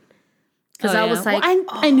pregnant. Because I was like,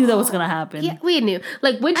 I knew that was going to happen. Yeah, we knew.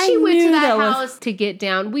 Like, when she went to that house to get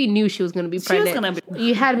down, we knew she was going to be pregnant.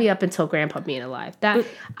 You had me up until Grandpa being alive.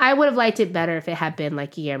 I would have liked it better if it had been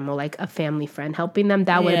like Guillermo, like a family friend helping them.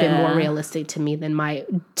 That would have been more realistic to me than my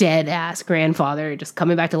dead-ass grandfather just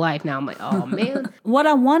coming back to life. Now I'm like, oh, man. What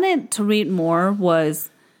I wanted to read more was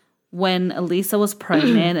when Elisa was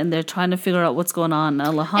pregnant and they're trying to figure out what's going on.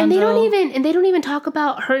 Alejandro. And they don't even talk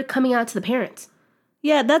about her coming out to the parents.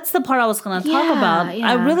 Yeah, that's the part I was going to talk about. Yeah.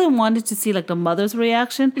 I really wanted to see, like, the mother's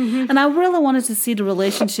reaction. And I really wanted to see the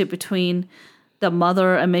relationship between the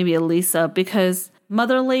mother and maybe Elisa, because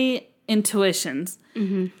motherly intuitions.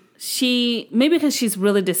 maybe because she's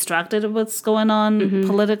really distracted with what's going on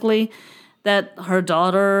politically, that her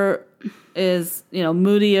daughter is,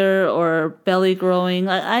 moodier or belly growing.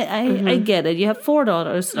 I get it. You have 4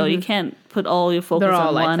 daughters, so you can't put all your focus They're all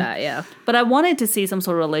on like one. that, yeah. But I wanted to see some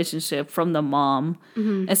sort of relationship from the mom,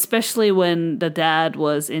 especially when the dad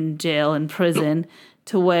was in jail, in prison,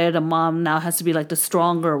 to where the mom now has to be like the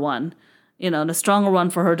stronger one, the stronger one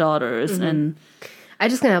for her daughters. And I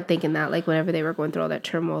just kind of thinking that, like, whenever they were going through all that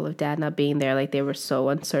turmoil of dad not being there, like, they were so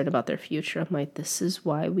uncertain about their future. I'm like, this is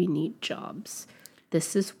why we need jobs.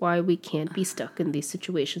 This is why we can't be stuck in these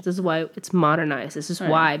situations. This is why it's modernized. This is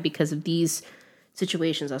why, because of these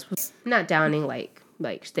situations. I'm not downing, like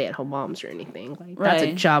stay-at-home moms or anything. Like, that's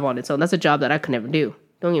a job on its own. That's a job that I could never do.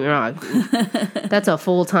 Don't get me wrong. That's a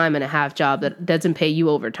full-time and a half job that doesn't pay you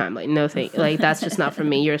overtime. Like, no thing. Like, that's just not for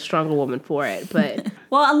me. You're a stronger woman for it. But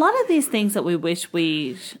well, a lot of these things that we wish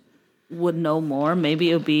we would know more, maybe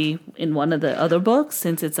it'll be in one of the other books,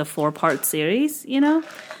 since it's a 4-part series,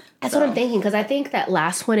 That's what I'm thinking, because I think that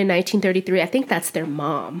last one in 1933, I think that's their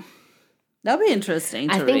mom. That'd be interesting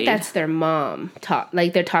to read. I think that's their mom.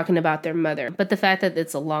 They're talking about their mother. But the fact that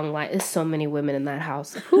it's a long line, there's so many women in that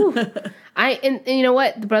house. And you know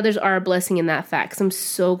what? The brothers are a blessing in that fact. 'Cause I'm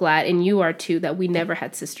so glad, and you are too, that we never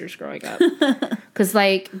had sisters growing up. Because,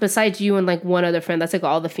 like, besides you and, like, one other friend, that's, like,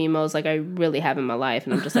 all the females, like, I really have in my life.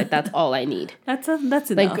 And I'm just like, that's all I need. That's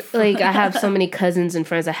enough. Like, I have so many cousins and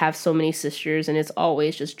friends. I have so many sisters. And it's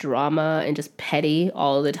always just drama and just petty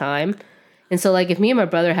all the time. And so, like, if me and my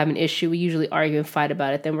brother have an issue, we usually argue and fight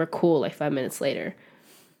about it. Then we're cool, like, 5 minutes later.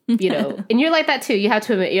 And you're like that, too. You have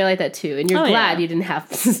to admit, you're like that, too. And you're glad you didn't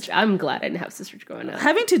have sisters. I'm glad I didn't have sisters growing up.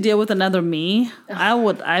 Having to deal with another me, I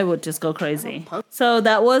would just go crazy. So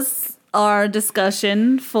that was our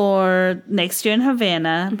discussion for Next Year in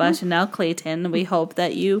Havana by Chanel Clayton. We hope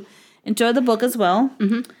that you enjoy the book as well.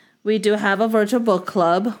 We do have a virtual book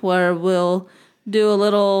club where we'll do a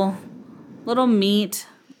little meet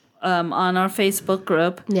on our Facebook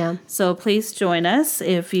group. Yeah. So please join us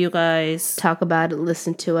if you guys talk about it,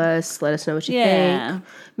 listen to us, let us know what you think.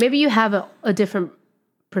 Maybe you have a different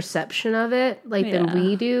perception of it, than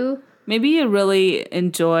we do. Maybe you really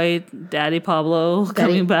enjoyed Daddy Pablo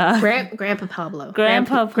coming back. Grandpa Pablo.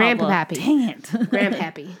 Grandpa Pappy. Dang it.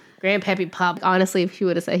 Grandpappy Pop. Honestly, if she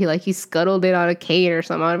would have said he scuttled it on a cane or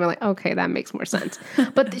something, I would have been like, okay, that makes more sense.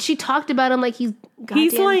 But she talked about him like he's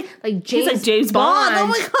like James Bond. Oh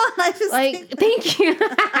my god! Thank you.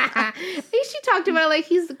 I think she talked about it like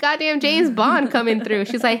he's goddamn James Bond coming through.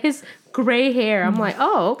 She's like his gray hair. I'm like,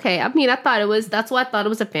 oh, okay. I mean, that's why I thought it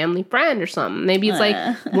was a family friend or something. Maybe it's like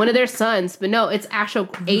one of their sons, but no, it's actual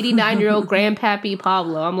 89-year-old Grandpappy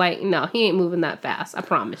Pablo. I'm like, no, he ain't moving that fast. I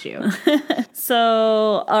promise you.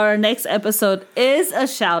 So our next episode is a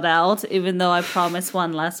shout out, even though I promised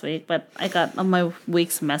one last week, but I got my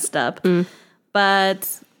weeks messed up.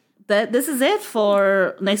 But this is it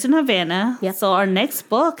for Next in Havana. Yep. So our next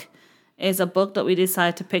book is a book that we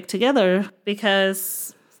decided to pick together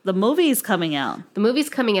because the movie is coming out. The movie's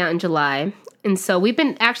coming out in July. And so we've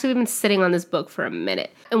been sitting on this book for a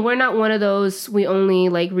minute. And we're not one of those, we only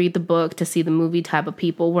read the book to see the movie type of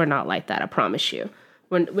people. We're not like that, I promise you.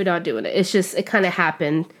 We're not doing it. It's just, it kind of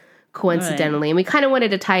happened coincidentally. Right. And we kind of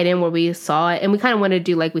wanted to tie it in where we saw it. And we kind of wanted to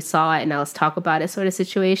do we saw it and now let's talk about it sort of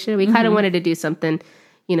situation. We kind of wanted to do something,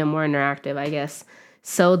 more interactive, I guess.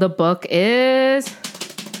 So the book is...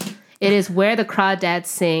 It is Where the Crawdads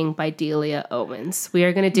Sing by Delia Owens. We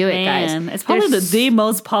are going to do it, guys. It's probably the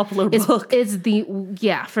most popular book.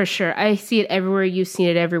 Yeah, for sure. I see it everywhere. You've seen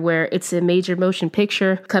it everywhere. It's a major motion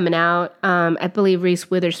picture coming out. I believe Reese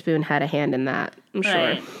Witherspoon had a hand in that. I'm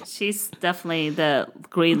sure. She's definitely the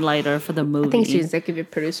green lighter for the movie. I think she's executive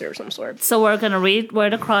producer of some sort. So we're going to read Where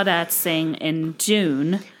the Crawdads Sing in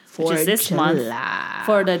June. Which is this month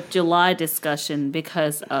for the July discussion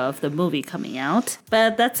because of the movie coming out.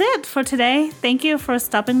 But that's it for today. Thank you for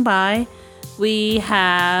stopping by. We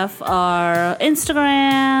have our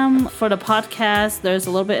Instagram for the podcast. There's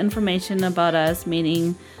a little bit of information about us,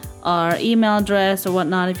 meaning our email address or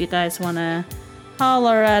whatnot if you guys want to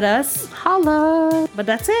holler at us. Holler. But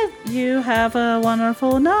that's it. You have a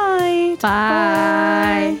wonderful night.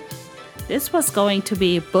 Bye. This was going to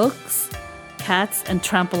be books, cats, and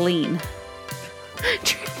trampoline.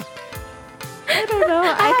 I don't know.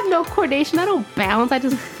 I have no coordination. I don't bounce. I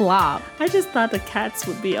just flop. I just thought the cats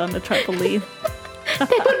would be on the trampoline.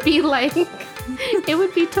 They would be it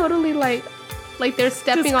would be totally like they're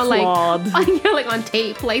stepping just on clawed. on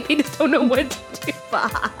tape. They just don't know what to do.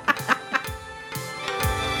 Bye.